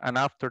quote, and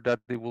after that,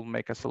 they will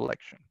make a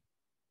selection,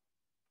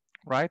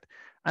 right?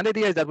 And the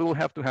idea is that we would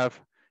like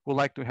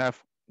to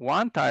have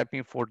one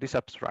typing for this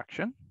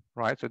abstraction,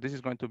 right? So this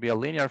is going to be a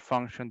linear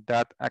function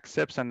that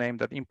accepts a name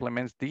that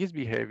implements this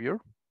behavior,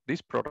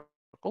 this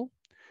protocol.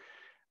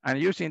 And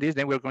using this,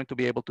 then we're going to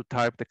be able to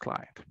type the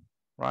client,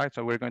 right?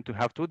 So we're going to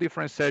have two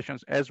different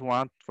sessions,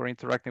 S1 for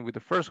interacting with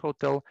the first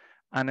hotel,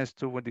 and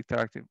S2 with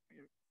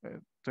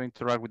to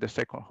interact with the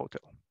second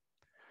hotel.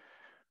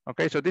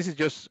 Okay, so this is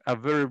just a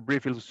very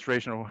brief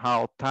illustration of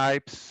how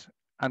types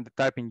and the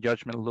typing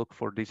judgment look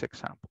for this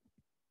example.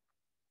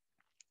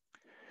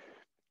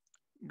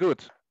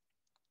 Good.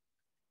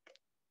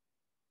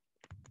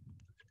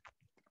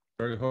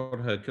 Sorry,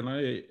 Jorge, can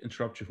I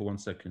interrupt you for 1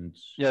 second?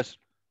 Yes.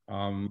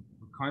 We're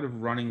kind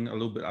of running a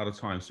little bit out of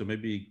time, so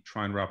maybe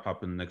try and wrap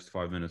up in the next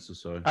 5 minutes or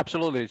so.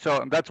 Absolutely.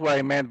 So that's what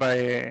I meant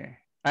by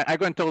I'm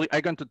going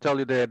to tell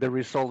you the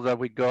results that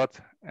we got,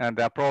 and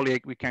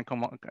probably we can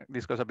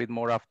discuss a bit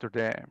more after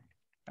that.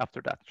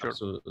 Sure.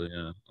 Absolutely,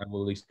 yeah. And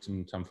we'll leave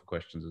some time for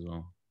questions as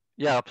well.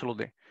 Yeah,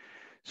 absolutely.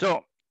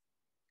 So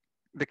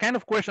the kind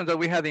of questions that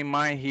we had in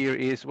mind here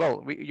is,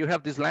 well, you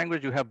have this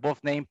language, you have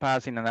both name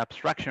passing and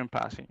abstraction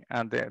passing.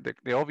 And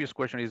the obvious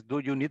question is, do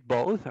you need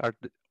both?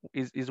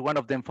 Is one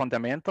of them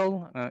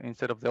fundamental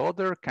instead of the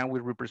other? Can we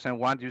represent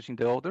one using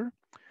the other?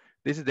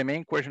 This is the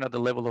main question at the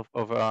level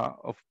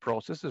of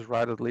processes,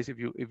 right? At least if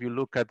you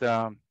look at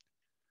our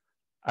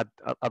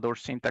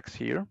syntax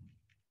here,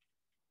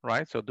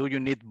 right? So do you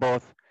need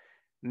both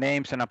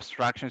names and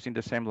abstractions in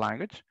the same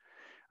language?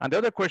 And the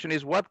other question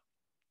is, what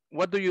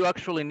do you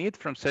actually need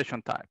from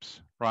session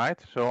types, right?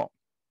 So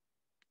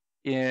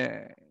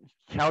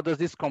how does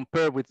this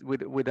compare with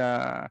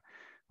a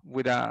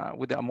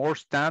more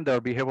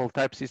standard behavioral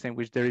type system,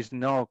 which there is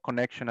no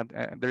connection,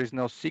 there is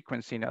no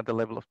sequencing at the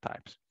level of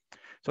types?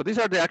 So these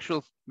are the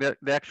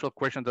actual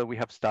questions that we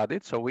have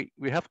studied. So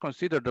we have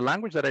considered the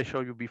language that I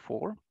showed you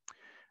before,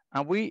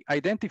 and we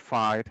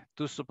identified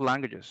two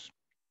sublanguages.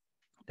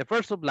 The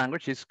first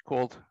sublanguage is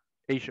called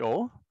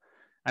HO,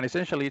 and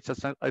essentially it's a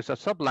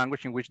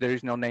sublanguage in which there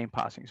is no name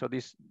passing. So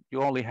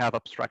you only have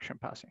abstraction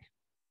passing.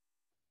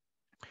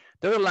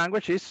 The other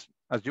language is,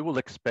 as you will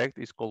expect,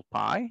 is called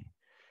Pi,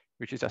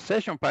 which is a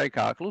session Pi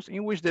calculus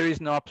in which there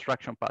is no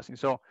abstraction passing.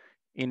 So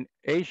in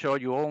HO,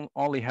 you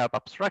only have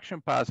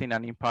abstraction passing,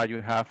 and in Pi, you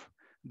have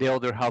the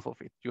other half of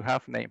it. You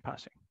have name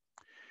passing.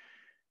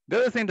 The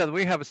other thing that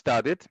we have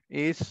studied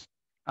is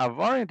a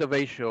variant of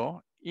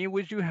HO in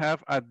which you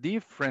have a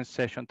different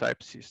session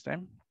type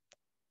system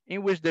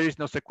in which there is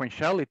no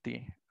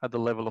sequentiality at the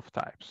level of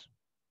types.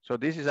 So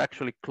this is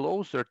actually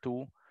closer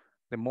to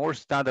the more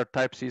standard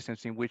type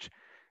systems in which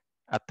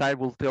a type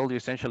will tell you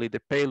essentially the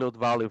payload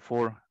value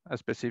for a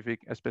specific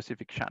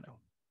channel,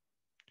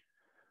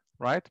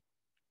 right?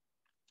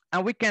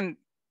 And we can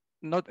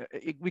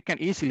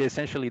easily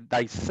essentially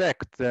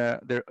dissect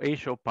their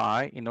HO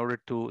Pi in order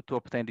to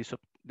obtain these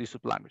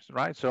sublanguages,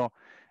 right? So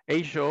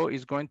HO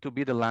is going to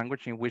be the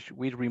language in which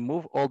we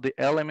remove all the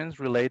elements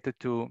related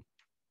to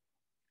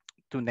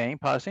name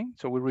passing.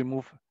 So we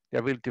remove the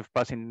ability of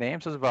passing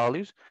names as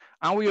values,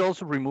 and we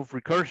also remove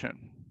recursion,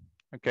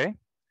 okay?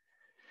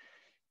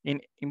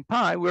 In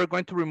Pi, we're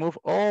going to remove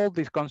all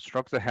these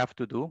constructs that have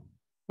to do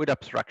with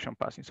abstraction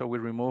passing. So we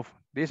remove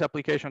this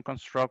application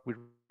construct, we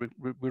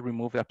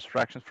remove the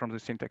abstractions from the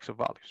syntax of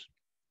values.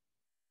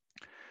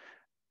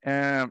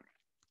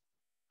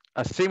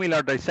 A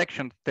similar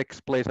dissection takes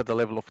place at the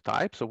level of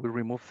type. So we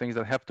remove things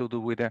that have to do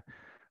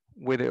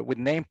with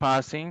name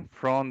passing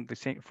from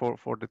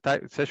for the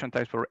type session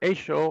types for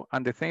HO,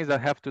 and the things that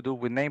have to do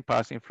with name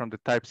passing from the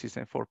type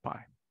system for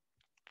Pi.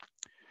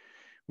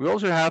 We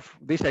also have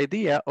this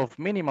idea of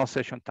minimal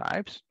session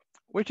types,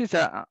 which is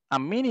a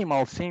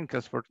minimal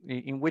syntax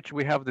in which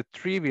we have the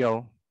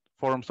trivial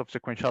forms of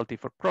sequentiality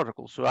for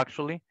protocols. So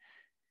actually,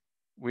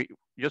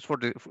 just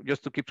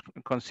to keep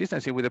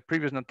consistency with the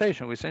previous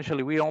notation,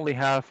 we only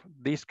have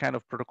these kind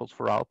of protocols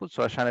for output.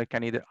 So a channel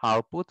can either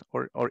output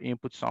or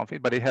input something,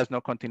 but it has no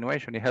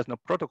continuation. It has no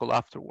protocol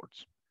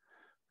afterwards,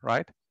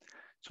 right?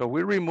 So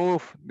we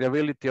remove the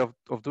ability of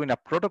doing a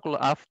protocol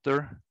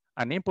after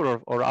an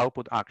input or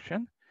output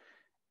action,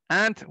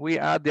 and we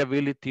add the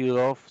ability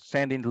of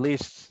sending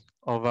lists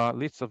of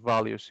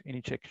values in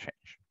each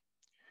exchange.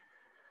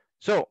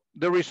 So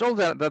the results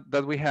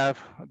that we have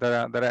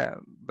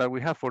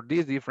for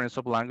these different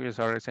sublanguages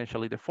are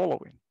essentially the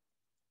following.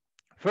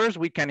 First,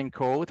 we can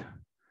encode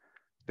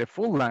the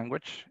full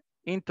language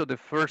into the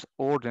first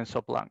order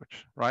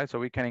sublanguage, right? So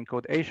we can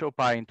encode HO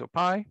Pi into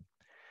Pi,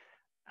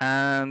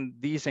 And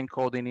this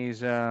encoding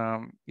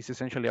is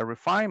essentially a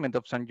refinement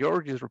of St.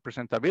 George's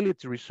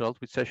representability result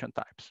with session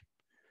types.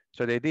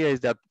 So the idea is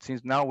that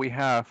since now we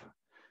have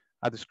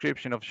a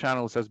description of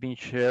channels as being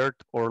shared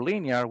or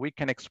linear, we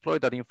can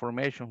exploit that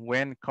information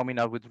when coming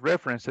out with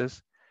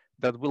references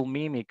that will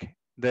mimic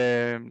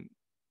the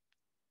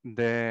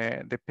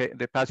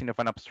passing of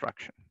an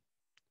abstraction,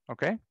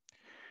 okay?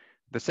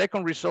 The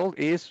second result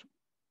is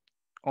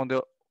on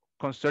the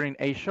concerning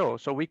a show.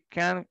 So we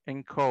can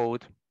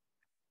encode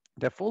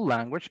the full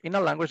language in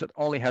a language that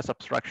only has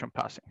abstraction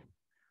passing,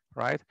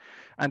 right?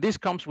 And this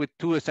comes with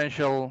two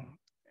essential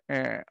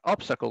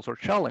obstacles or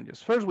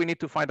challenges. First, we need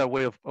to find a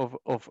way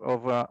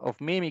of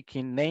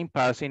mimicking name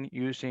passing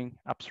using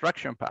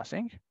abstraction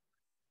passing,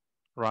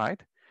 right?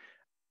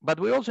 But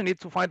we also need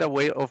to find a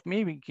way of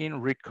mimicking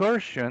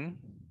recursion,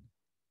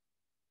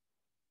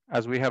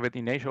 as we have it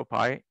in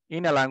HOPI,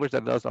 in a language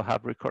that does not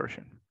have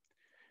recursion.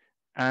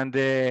 And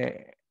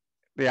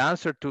the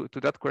answer to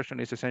that question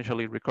is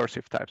essentially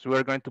recursive types. We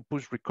are going to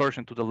push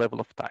recursion to the level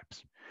of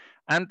types.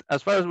 And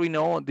as far as we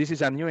know, this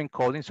is a new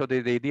encoding. So the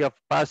idea of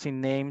passing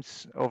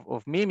names,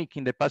 of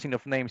mimicking the passing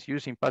of names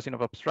using passing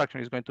of abstraction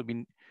is going to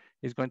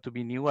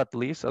be new, at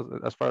least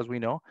as far as we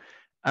know.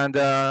 And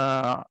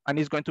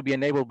it's going to be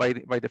enabled by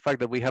the fact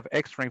that we have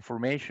extra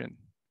information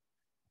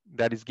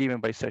that is given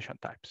by session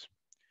types.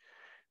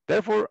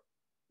 Therefore,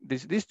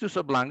 these two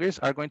sublanguages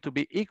are going to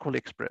be equally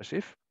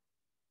expressive,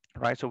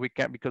 right? So we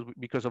can,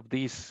 because of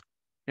this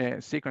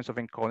sequence of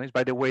encodings.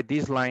 By the way,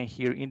 this line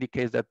here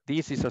indicates that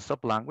this is a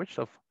sublanguage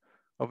of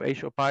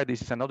HOPI.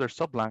 This is another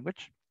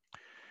sublanguage.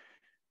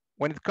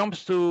 When it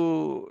comes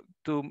to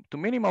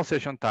minimal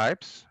session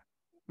types,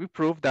 we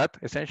prove that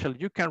essentially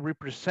you can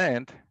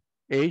represent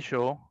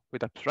HO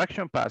with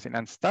abstraction passing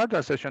and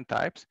standard session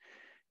types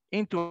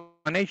into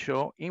an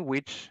HO in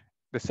which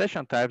the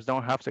session types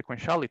don't have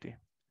sequentiality.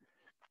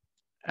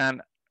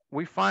 And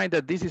we find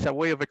that this is a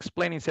way of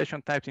explaining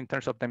session types in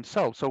terms of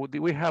themselves. So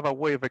we have a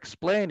way of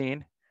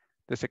explaining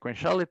the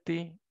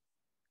sequentiality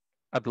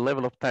at the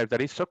level of types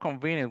that is so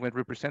convenient when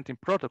representing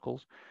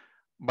protocols,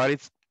 but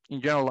it's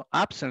in general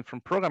absent from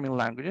programming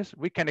languages.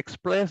 We can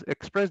express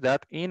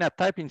that in a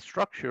typing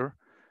structure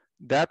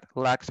that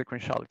lacks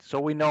sequentiality. So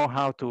we know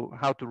how to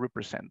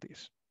represent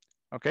this,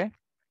 okay?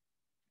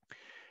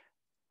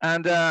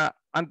 And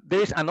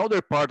there is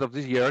another part of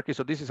this hierarchy.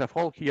 So this is a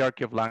whole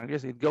hierarchy of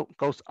languages. It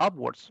goes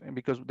upwards, and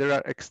because there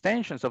are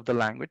extensions of the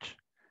language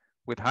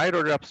with higher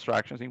order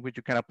abstractions in which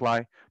you can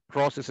apply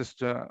processes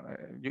to,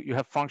 you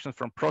have functions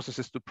from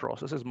processes to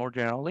processes more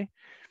generally.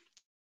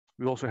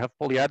 We also have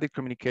polyadic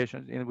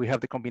communications, and we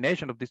have the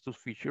combination of these two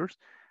features.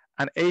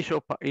 And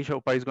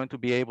HOPI is going to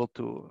be able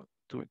to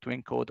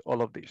encode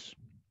all of this.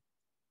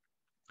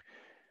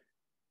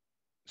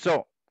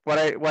 So what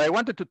I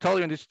wanted to tell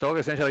you in this talk,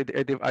 essentially,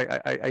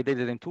 I did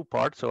it in two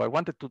parts. So I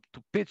wanted to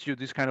pitch you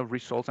this kind of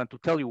results and to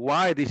tell you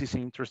why this is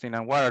interesting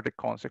and what are the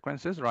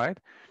consequences, right?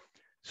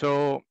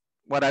 So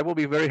what I will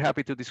be very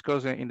happy to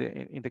discuss in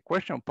the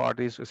question part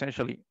is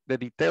essentially the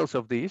details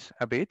of this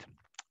a bit,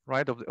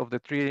 right? Of the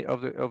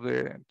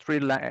three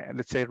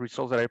let's say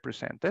results that I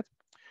presented.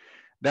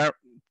 There are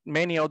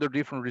many other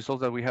different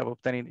results that we have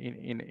obtained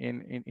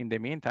in the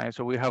meantime.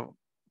 So we have,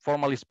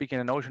 formally speaking,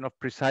 a notion of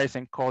precise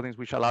encodings,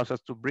 which allows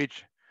us to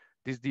bridge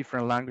these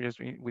different languages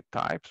with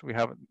types. We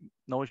have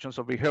notions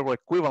of behavioral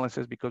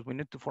equivalences because we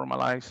need to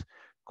formalize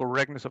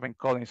correctness of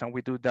encodings, and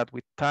we do that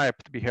with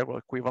typed behavioral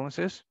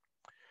equivalences.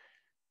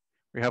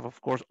 We have, of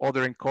course,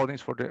 other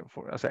encodings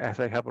as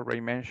I have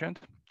already mentioned.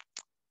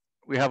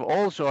 We have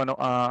also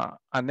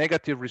a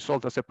negative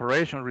result, a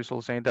separation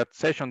result, saying that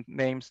session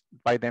names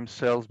by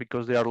themselves,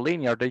 because they are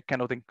linear, they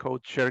cannot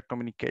encode shared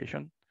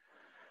communication,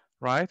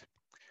 right?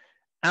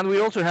 And we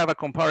also have a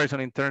comparison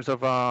in terms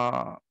of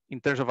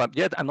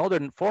yet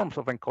another forms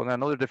of encoding,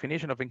 another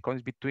definition of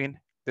encodings between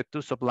the two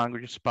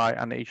sublanguages SPI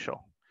and HO.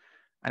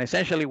 And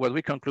essentially, what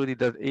we concluded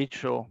that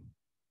HO,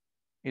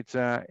 it's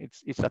a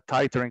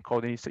tighter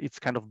encoding. It's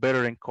kind of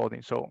better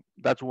encoding. So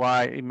that's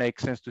why it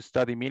makes sense to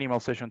study minimal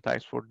session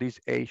types for this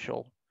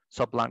HO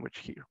sublanguage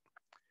here.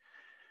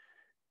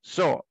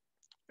 So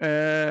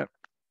I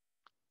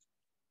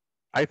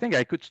think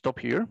I could stop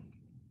here.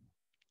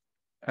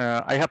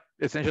 I have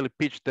essentially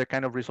pitched the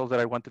kind of results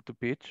that I wanted to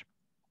pitch,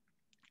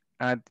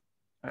 and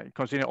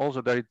consider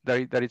also that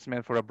it's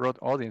meant for a broad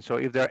audience. So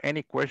if there are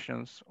any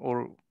questions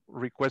or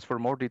requests for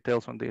more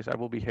details on this, I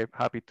will be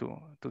happy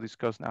to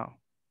discuss now.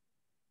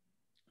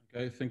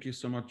 Okay, thank you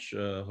so much,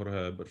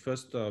 Jorge. But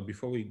first,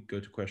 before we go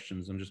to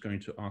questions, I'm just going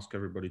to ask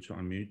everybody to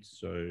unmute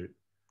so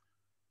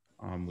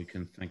we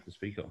can thank the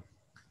speaker.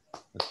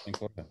 Let's thank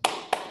Jorge.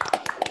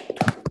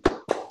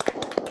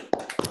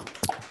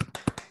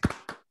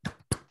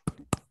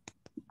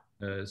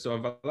 So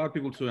I've allowed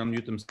people to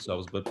unmute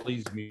themselves, but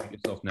please mute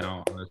yourself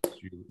now unless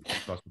you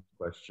ask a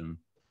question.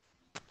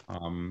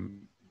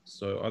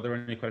 So are there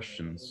any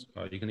questions?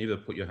 You can either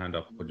put your hand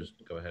up or just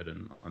go ahead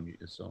and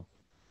unmute yourself.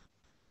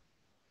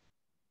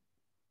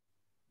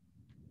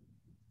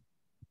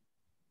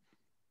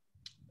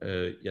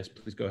 Yes,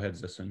 please go ahead,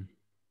 Zessin.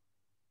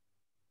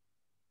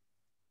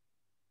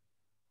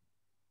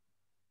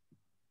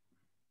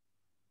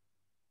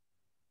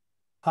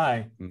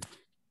 Hi.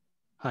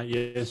 Hi,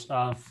 yes.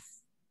 Sorry.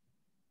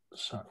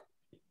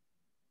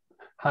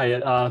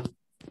 Hi.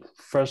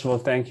 First of all,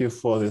 thank you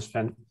for this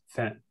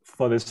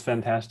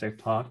fantastic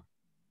talk.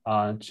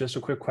 Just a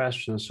quick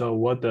question. So,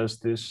 what does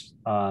this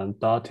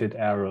dotted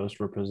arrows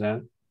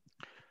represent?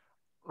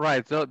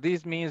 Right. So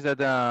this means that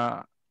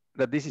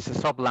that this is a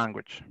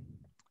sub-language.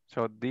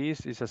 So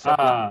this is a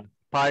sub-language.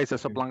 Pi is a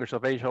sub-language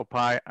of HO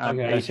Pi, and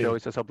okay, HO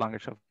is a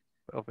sub-language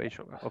of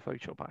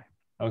HO Pi.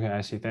 Okay,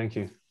 I see. Thank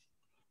you.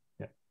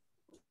 Yeah.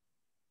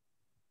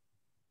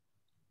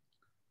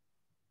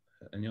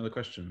 Any other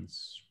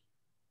questions?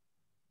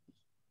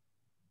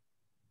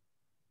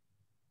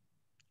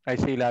 I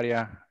see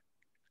Ilaria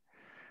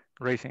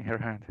raising her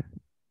hand.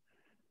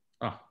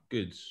 Ah,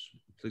 good.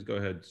 Please go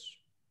ahead.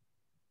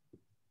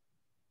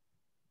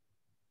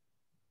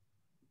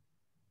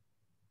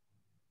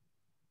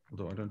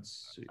 Although I don't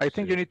see. I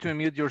think you need to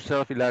unmute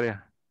yourself,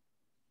 Ilaria.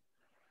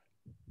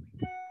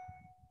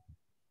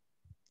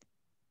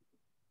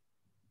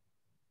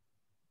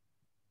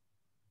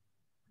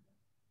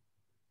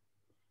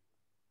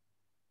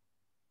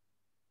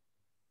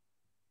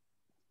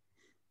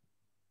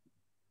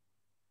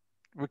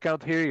 We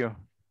can't hear you.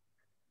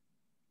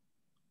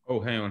 Oh,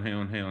 hang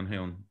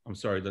on. I'm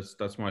sorry.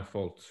 That's my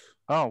fault.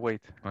 Oh,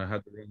 wait. I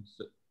had the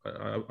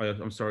wrong.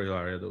 I'm sorry,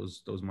 Larry. That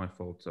was my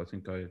fault. I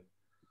think I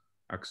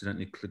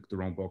accidentally clicked the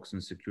wrong box in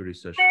the security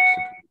session.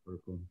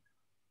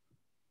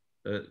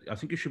 I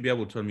think you should be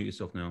able to unmute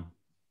yourself now.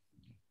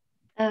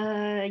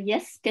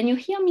 Yes. Can you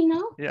hear me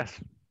now? Yes.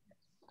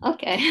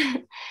 Okay.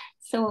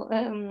 So,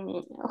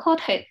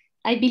 Jorge,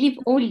 I believe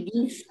all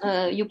these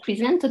you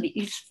presented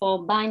is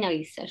for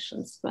binary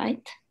sessions,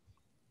 right?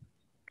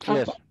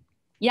 Yes. Okay.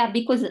 Yeah,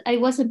 because I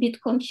was a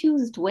bit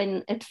confused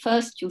when at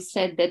first you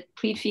said that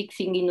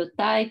prefixing in the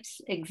types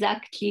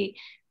exactly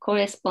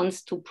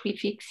corresponds to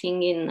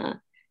prefixing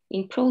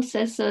in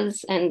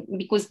processes, and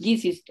because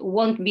this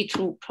won't be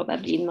true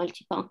probably in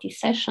multi-party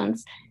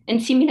sessions.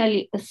 And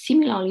similarly,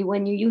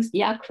 when you use the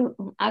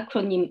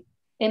acronym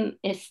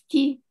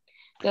MST,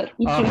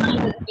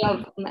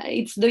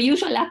 it's the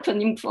usual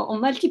acronym for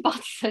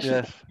multi-party sessions.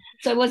 Yes.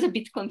 So I was a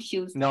bit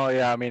confused. No,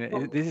 yeah, I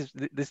mean,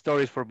 this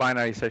story is for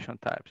binary session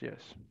types, yes.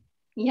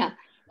 Yeah,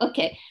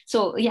 okay.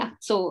 So yeah,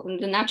 so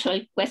the natural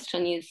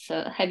question is,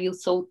 have you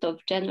thought of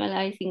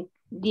generalizing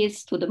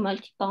this to the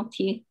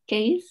multi-party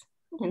case?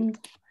 And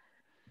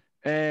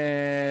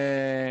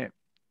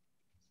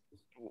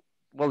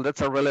well,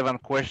 that's a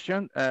relevant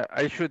question.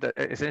 I should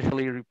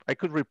essentially, I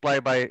could reply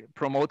by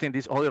promoting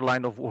this other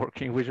line of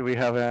work in which we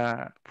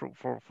have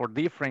for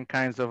different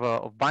kinds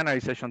of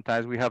binary session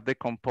types, we have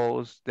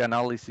decomposed the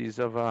analysis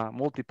of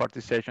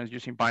multi-party sessions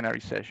using binary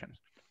sessions.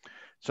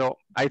 So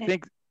I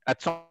think at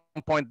some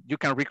point you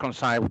can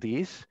reconcile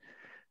these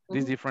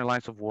different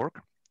lines of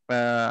work.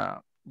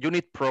 You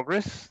need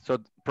progress. So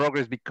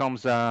progress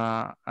becomes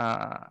a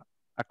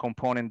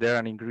component there,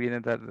 an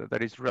ingredient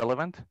that is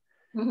relevant.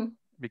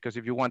 Because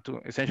if you want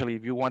to, essentially,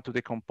 if you want to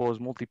decompose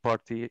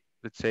multi-party,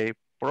 let's say,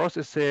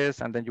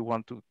 processes, and then you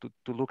want to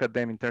look at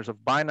them in terms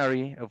of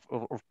binary,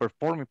 of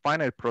performing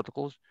binary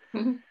protocols,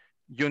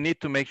 you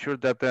need to make sure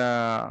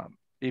that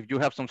if you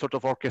have some sort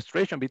of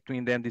orchestration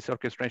between them, this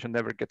orchestration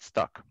never gets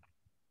stuck.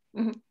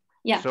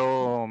 Yeah.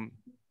 So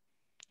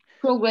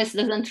progress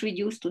doesn't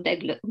reduce to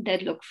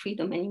deadlock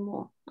freedom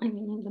anymore. I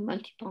mean, in the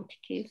multi-party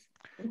case.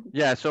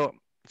 Yeah. So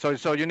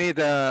you need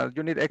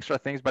extra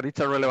things, but it's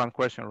a relevant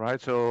question,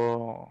 right?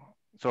 So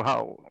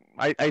how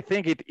I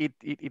think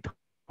it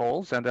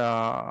holds, and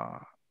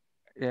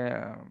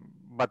yeah,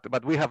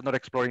 but we have not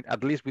explored,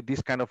 at least with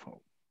this kind of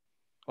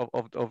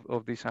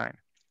design.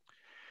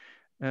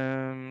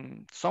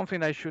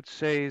 Something I should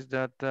say is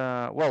that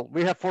well,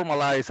 we have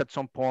formalized at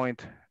some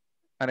point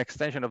an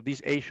extension of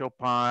this HO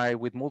Pi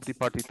with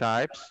multi-party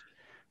types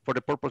for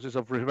the purposes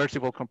of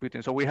reversible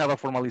computing. So we have a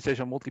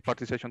formalization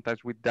multi-party session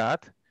types with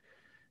that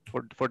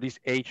for this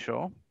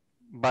HO,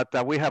 but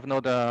we have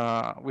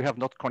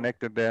not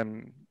connected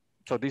them.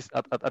 So this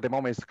at the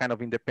moment is kind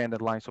of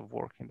independent lines of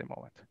work in the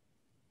moment.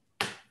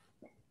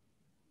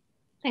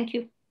 Thank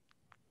you.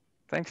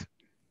 Thanks.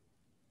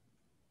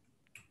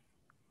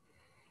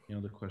 Any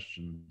other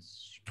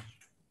questions?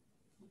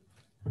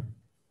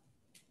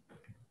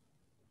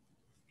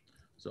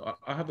 So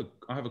I have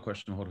a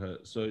question, Jorge.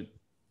 So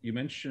you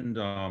mentioned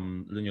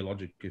linear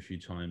logic a few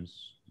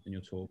times in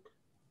your talk,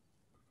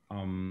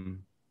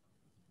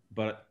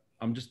 but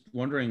I'm just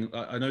wondering.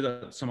 I know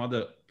that some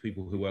other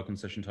people who work on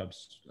session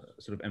types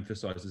sort of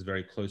emphasize this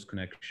very close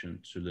connection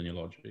to linear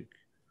logic.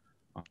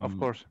 Of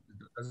course.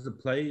 Does it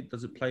play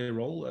a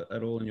role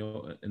at all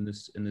in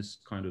this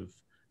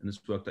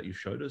work that you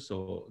showed us,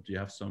 or do you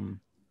have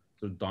some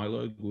sort of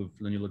dialogue with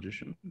linear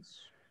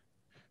logicians?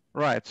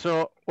 Right.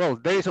 So, well,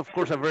 there is, of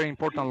course, a very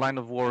important line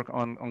of work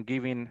on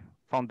giving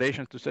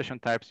foundations to session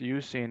types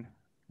using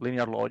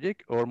linear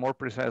logic, or more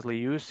precisely,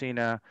 using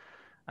a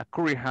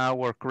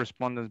Curry-Howard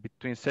correspondence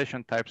between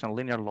session types and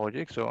linear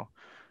logic. So,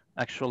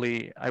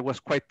 actually, I was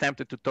quite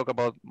tempted to talk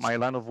about my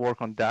line of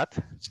work on that.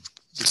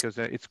 because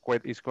it's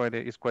quite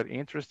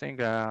interesting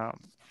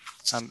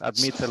and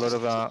admits a lot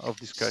of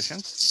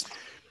discussions.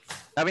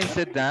 Having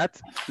said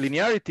that,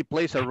 linearity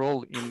plays a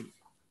role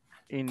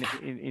in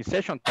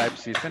session type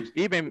systems,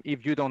 even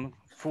if you don't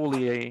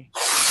fully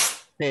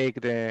take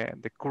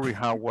the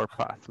Curry-Howard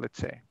path, let's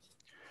say.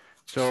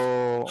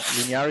 So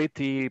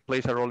linearity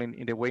plays a role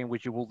in the way in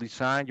which you will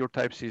design your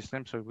type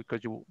system. So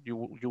because you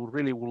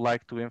really would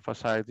like to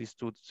emphasize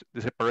the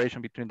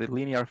separation between the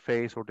linear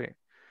phase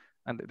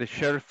and the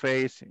shared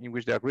phase in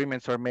which the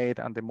agreements are made,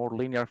 and the more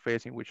linear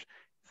phase in which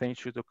things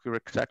should occur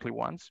exactly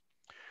once.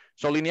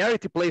 So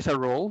linearity plays a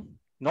role,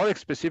 not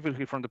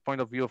specifically from the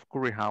point of view of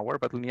Curry-Howard,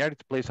 but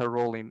linearity plays a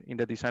role in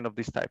the design of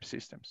these type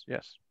systems,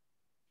 yes.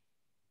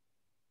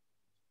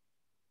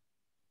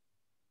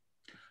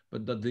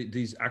 But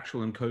these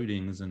actual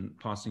encodings and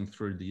passing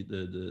through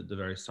the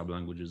various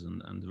sublanguages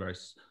and the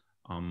various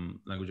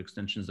language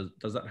extensions,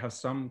 does that have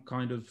some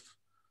kind of,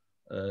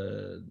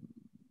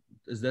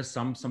 is there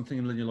something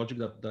in linear logic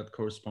that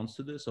corresponds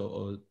to this?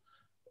 Or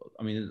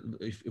I mean,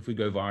 if we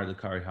go via the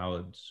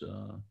Curry-Howard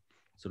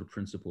sort of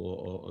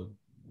principle,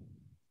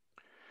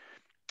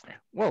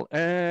 Well,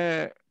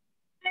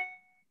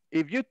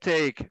 if you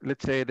take,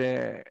 let's say,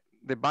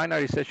 the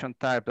binary session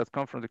type that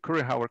come from the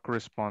Curry-Howard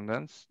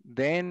correspondence,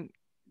 then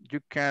you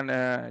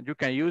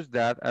can use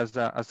that as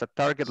a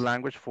target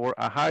language for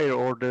a higher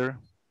order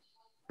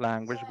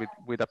language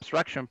with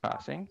abstraction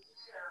passing,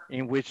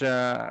 in which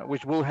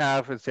will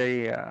have, let's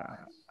say,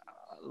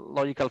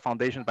 logical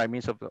foundation by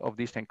means of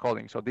this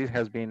encoding. So this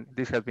has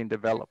been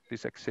developed.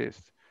 This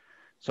exists.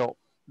 So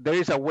there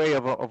is a way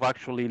of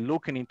actually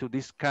looking into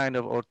this kind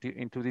of, or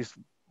into this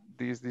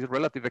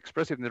relative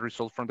expressiveness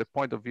result from the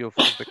point of view of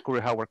the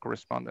Curry-Howard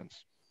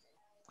correspondence.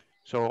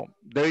 So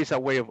there is a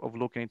way of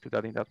looking into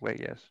that in that way,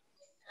 yes.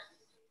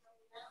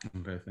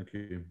 Okay, thank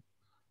you.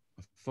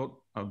 I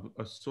thought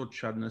I saw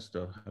Chad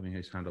Nestor having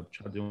his hand up.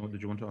 Chad,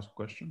 did you want to ask a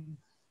question?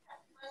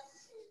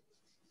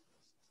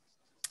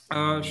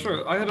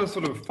 Sure. I had a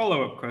sort of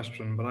follow-up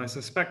question, but I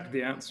suspect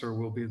the answer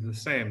will be the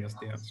same as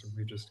the answer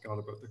we just got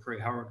about the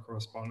Curry-Howard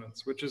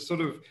correspondence, which is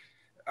sort of,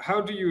 how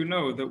do you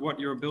know that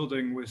what you're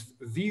building with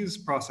these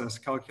process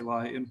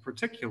calculi in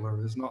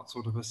particular is not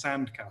sort of a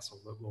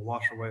sandcastle that will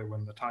wash away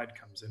when the tide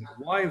comes in?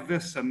 Why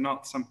this and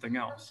not something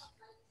else?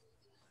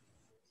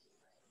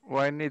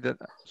 Well, I need that.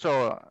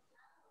 So,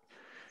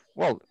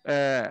 well,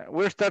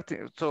 we're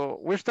starting. So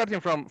we're starting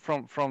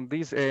from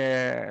this,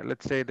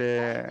 let's say,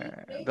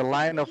 the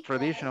line of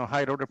traditional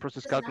higher order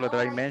process calculi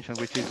that I mentioned,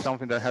 which is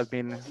something that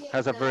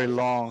has a very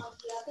long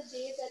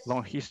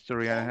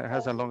history and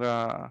has a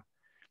long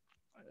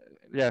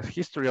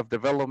history of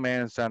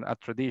developments and a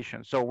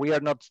tradition. So we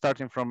are not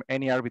starting from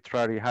any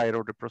arbitrary higher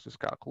order process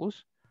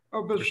calculus.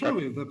 Oh, but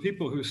surely the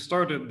people who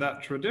started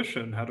that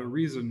tradition had a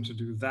reason to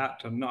do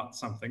that and not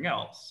something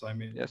else. I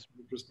mean, yes,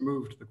 you just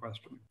moved the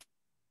question.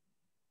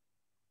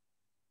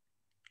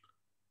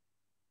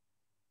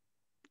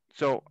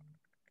 So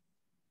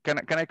can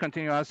I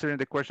continue answering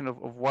the question of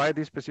why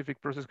this specific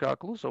process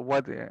calculus, or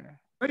what?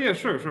 Oh, yeah,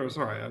 sure,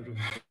 sorry.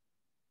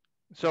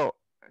 So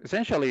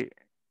essentially,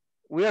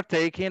 we are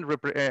taking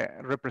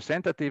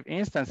representative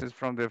instances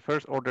from the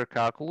first order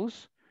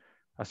calculus,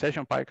 a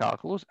session pi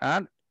calculus,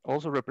 and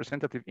also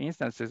representative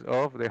instances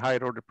of the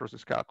higher order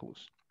process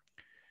calculus.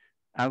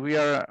 And we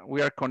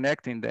are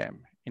connecting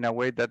them in a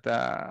way that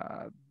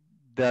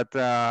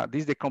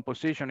this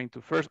decomposition into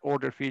first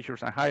order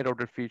features and higher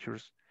order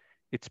features,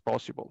 it's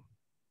possible,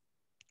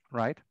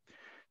 right?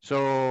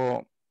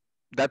 So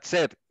that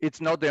said, it's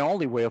not the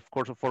only way, of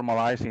course, of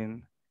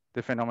formalizing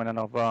the phenomenon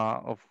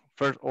of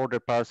first order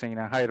parsing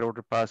and higher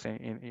order parsing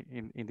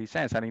in this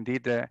sense. And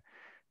indeed,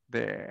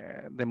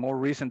 the more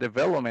recent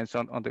developments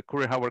on the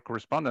Curry-Howard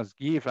correspondence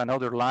give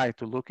another light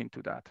to look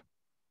into that.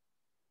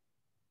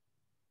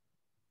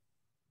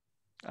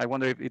 I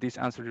wonder if this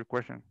answered your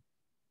question.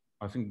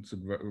 I think it's a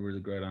really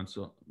great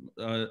answer.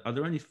 Are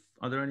there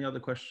any other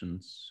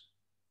questions?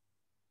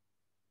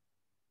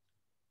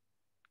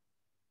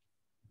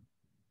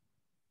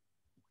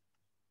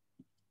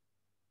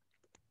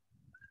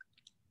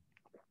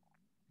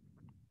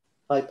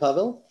 Hi,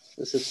 Pavel.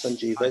 This is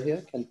Sanjeeva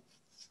here.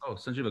 Oh,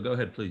 Sanjeeva, go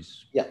ahead,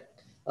 please. Yeah.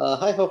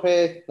 Hi,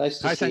 Jorge. Nice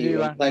to see you.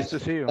 Sanjeeva. Nice to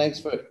see you.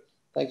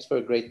 Thanks for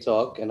a great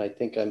talk. And I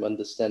think I'm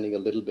understanding a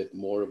little bit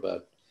more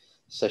about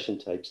session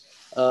types.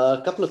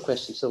 A couple of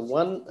questions. So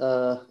one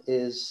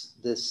is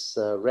this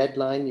red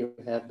line you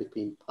have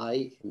between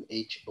pi and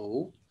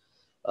HO.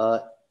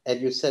 And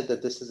you said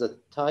that this is a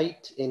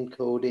tight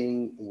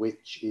encoding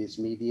which is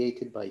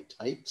mediated by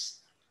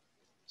types.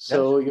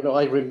 So, yes.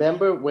 I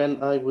remember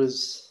when I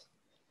was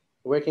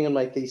working on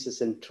my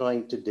thesis and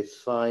trying to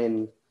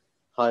define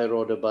higher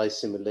order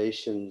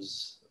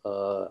bisimulations,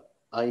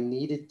 I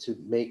needed to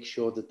make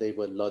sure that they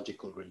were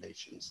logical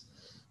relations.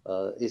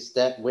 Is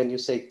that when you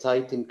say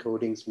tight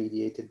encodings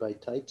mediated by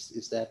types,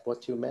 is that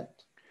what you meant?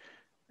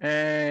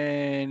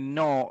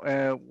 No,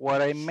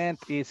 what I meant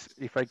is,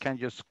 if I can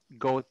just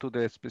go to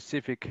the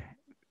specific,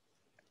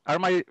 are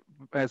my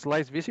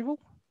slides visible?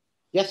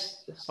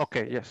 Yes.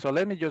 Okay, yes. So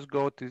let me just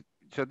go to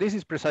So this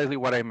is precisely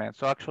what I meant.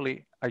 So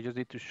actually, I just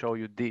need to show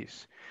you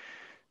this.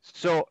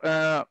 So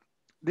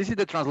this is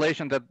the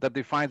translation that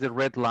defines the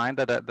red line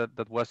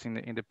that was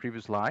in the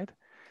previous slide.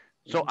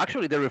 So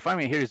actually, the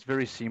refinement here is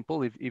very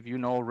simple. If you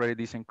know already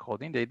this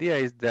encoding, the idea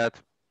is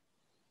that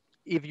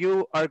if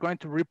you are going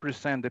to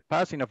represent the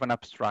passing of an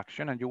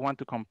abstraction and you want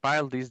to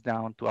compile this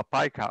down to a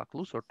pi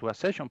calculus or to a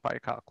session pi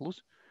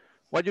calculus,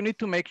 what you need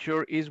to make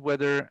sure is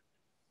whether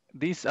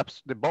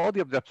the body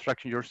of the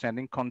abstraction you're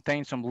sending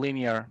contains some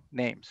linear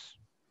names.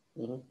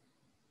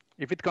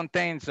 If it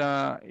contains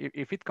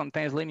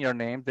linear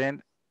name,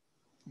 then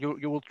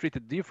you will treat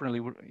it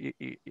differently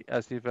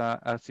as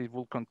it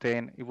will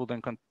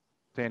then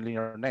contain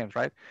linear names,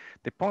 right?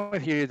 The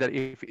point here is that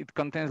if it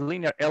contains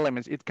linear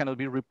elements, it cannot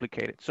be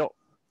replicated. So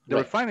the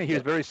refinement here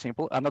is very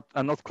simple.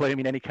 I'm not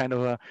claiming any kind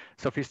of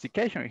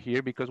sophistication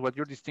here, because what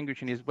you're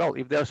distinguishing is, well,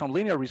 if there are some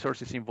linear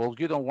resources involved,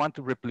 you don't want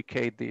to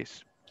replicate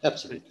this.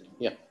 Absolutely.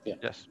 Yeah.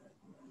 Yes.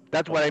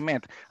 That's what I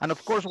meant. And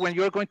of course, when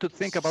you're going to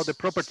think about the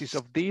properties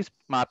of this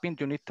mapping,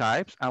 you need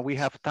types, and we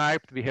have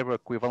typed behavior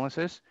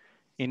equivalences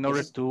in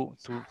order to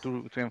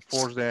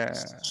enforce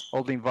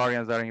all the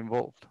invariants that are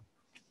involved.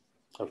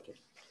 Okay.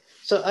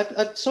 So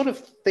I'm sort of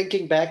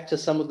thinking back to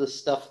some of the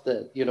stuff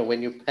that,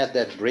 when you had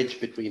that bridge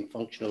between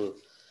functional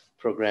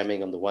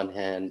programming on the one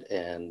hand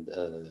and,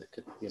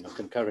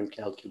 concurrent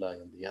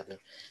calculi on the other.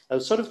 I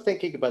was sort of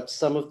thinking about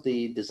some of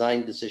the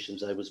design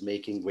decisions I was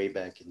making way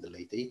back in the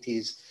late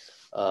 80s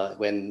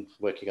when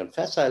working on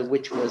Facile,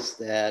 which was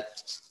that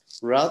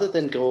rather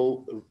than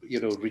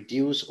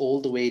reduce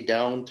all the way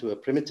down to a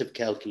primitive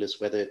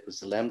calculus, whether it was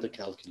the lambda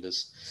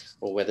calculus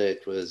or whether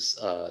it was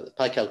the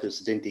pi calculus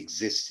didn't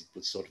exist, it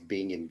was sort of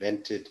being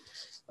invented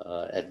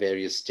at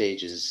various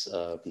stages.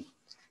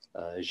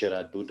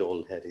 Gerard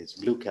Boudol had his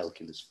blue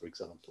calculus, for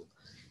example.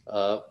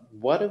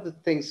 One of the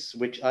things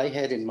which I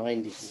had in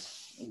mind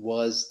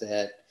was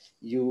that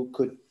you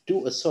could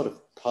do a sort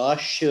of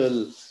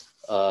partial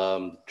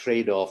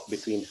trade-off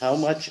between how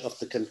much of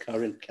the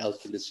concurrent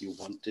calculus you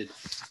wanted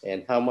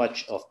and how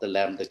much of the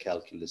lambda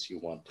calculus you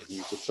wanted.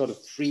 You could sort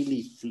of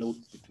freely float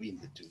between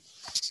the two.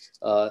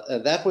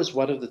 And that was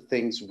one of the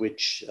things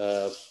which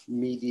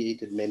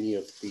mediated many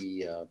of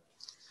the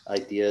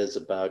ideas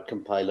about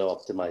compiler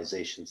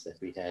optimizations that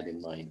we had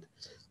in mind.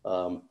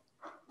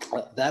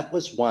 That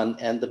was one.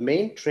 And the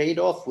main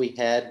trade-off we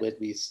had when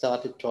we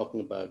started talking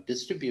about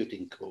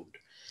distributing code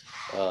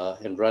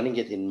and running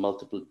it in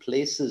multiple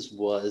places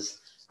was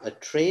a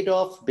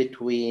trade-off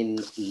between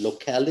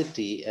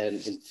locality.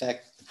 And in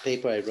fact, the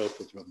paper I wrote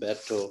with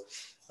Roberto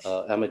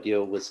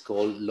Amadeo was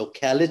called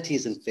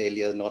Localities and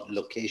Failure, not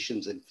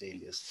Locations and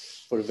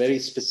Failures, for a very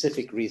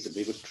specific reason.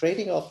 We were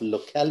trading off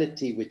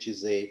locality, which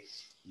is a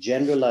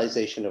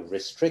generalization of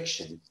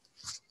restriction,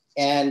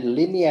 and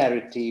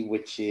linearity,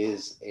 which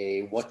is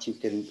what you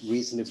can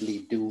reasonably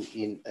do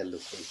in a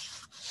location.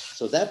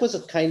 So that was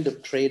a kind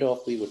of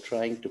trade-off we were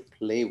trying to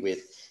play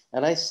with.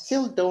 And I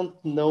still don't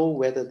know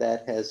whether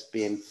that has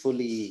been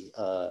fully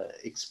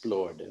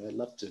explored. And I'd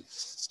love to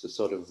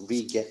sort of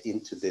re-get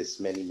into this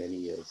many, many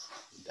years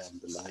down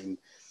the line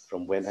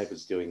from when I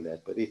was doing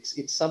that. But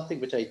it's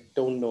something which I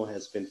don't know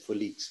has been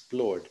fully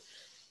explored.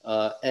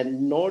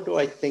 And nor do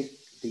I think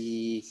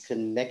the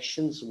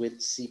connections with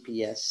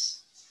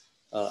CPS,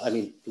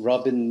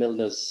 Robin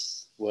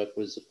Milner's work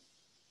was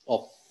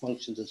of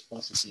functions as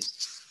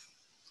processes,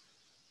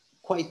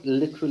 quite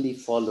literally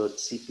followed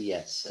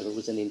CPS, and it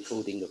was an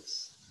encoding of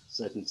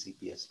certain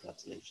CPS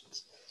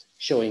translations,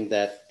 showing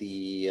that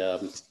the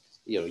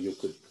you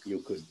could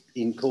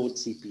encode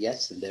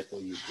CPS, and therefore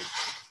you could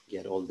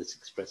get all this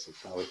expressive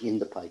power in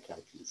the pi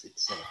calculus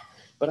itself.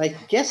 But I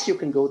guess you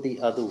can go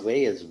the other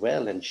way as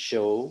well and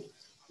show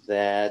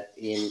that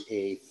in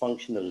a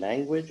functional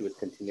language with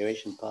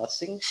continuation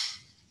passing,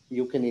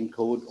 you can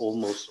encode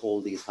almost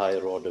all these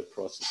higher order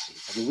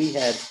processes. I mean, we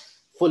had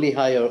fully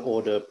higher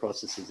order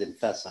processes in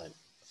Facile,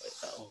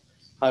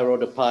 higher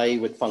order pi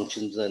with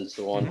functions and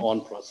so on,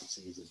 on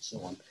processes and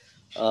so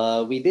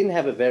on. We didn't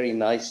have a very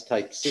nice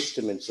type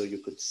system, and so you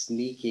could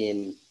sneak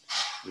in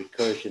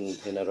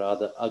recursion in a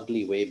rather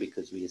ugly way,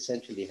 because we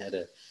essentially had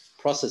a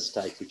process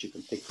type which you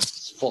can pick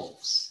as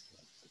false.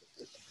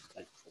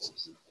 Type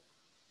false.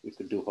 You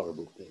could do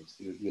horrible things.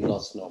 You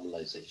lost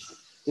normalization.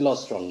 You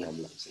lost strong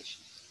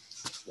normalization.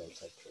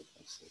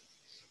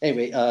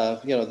 Anyway,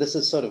 this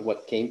is sort of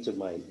what came to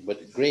mind.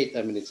 But great.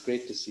 I mean, it's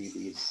great to see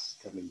these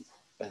coming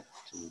back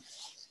to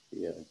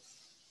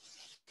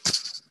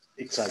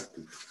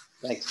excitement.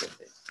 Thanks,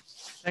 Jorge.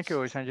 Thank you,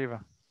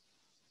 Sanjeeva.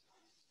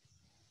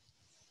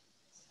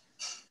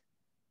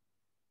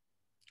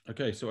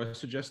 Okay, so I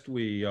suggest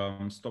we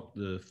stop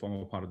the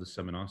formal part of the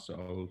seminar. So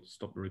I'll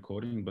stop the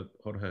recording, but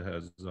Jorge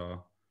has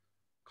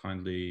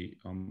kindly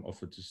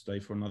offered to stay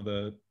for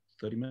another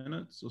 30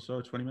 minutes or so,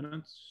 20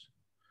 minutes.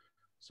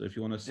 So if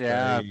you want to stay.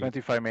 Yeah,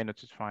 25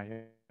 minutes is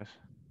fine, yes.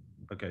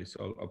 Okay,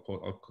 so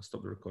I'll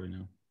stop the recording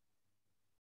now.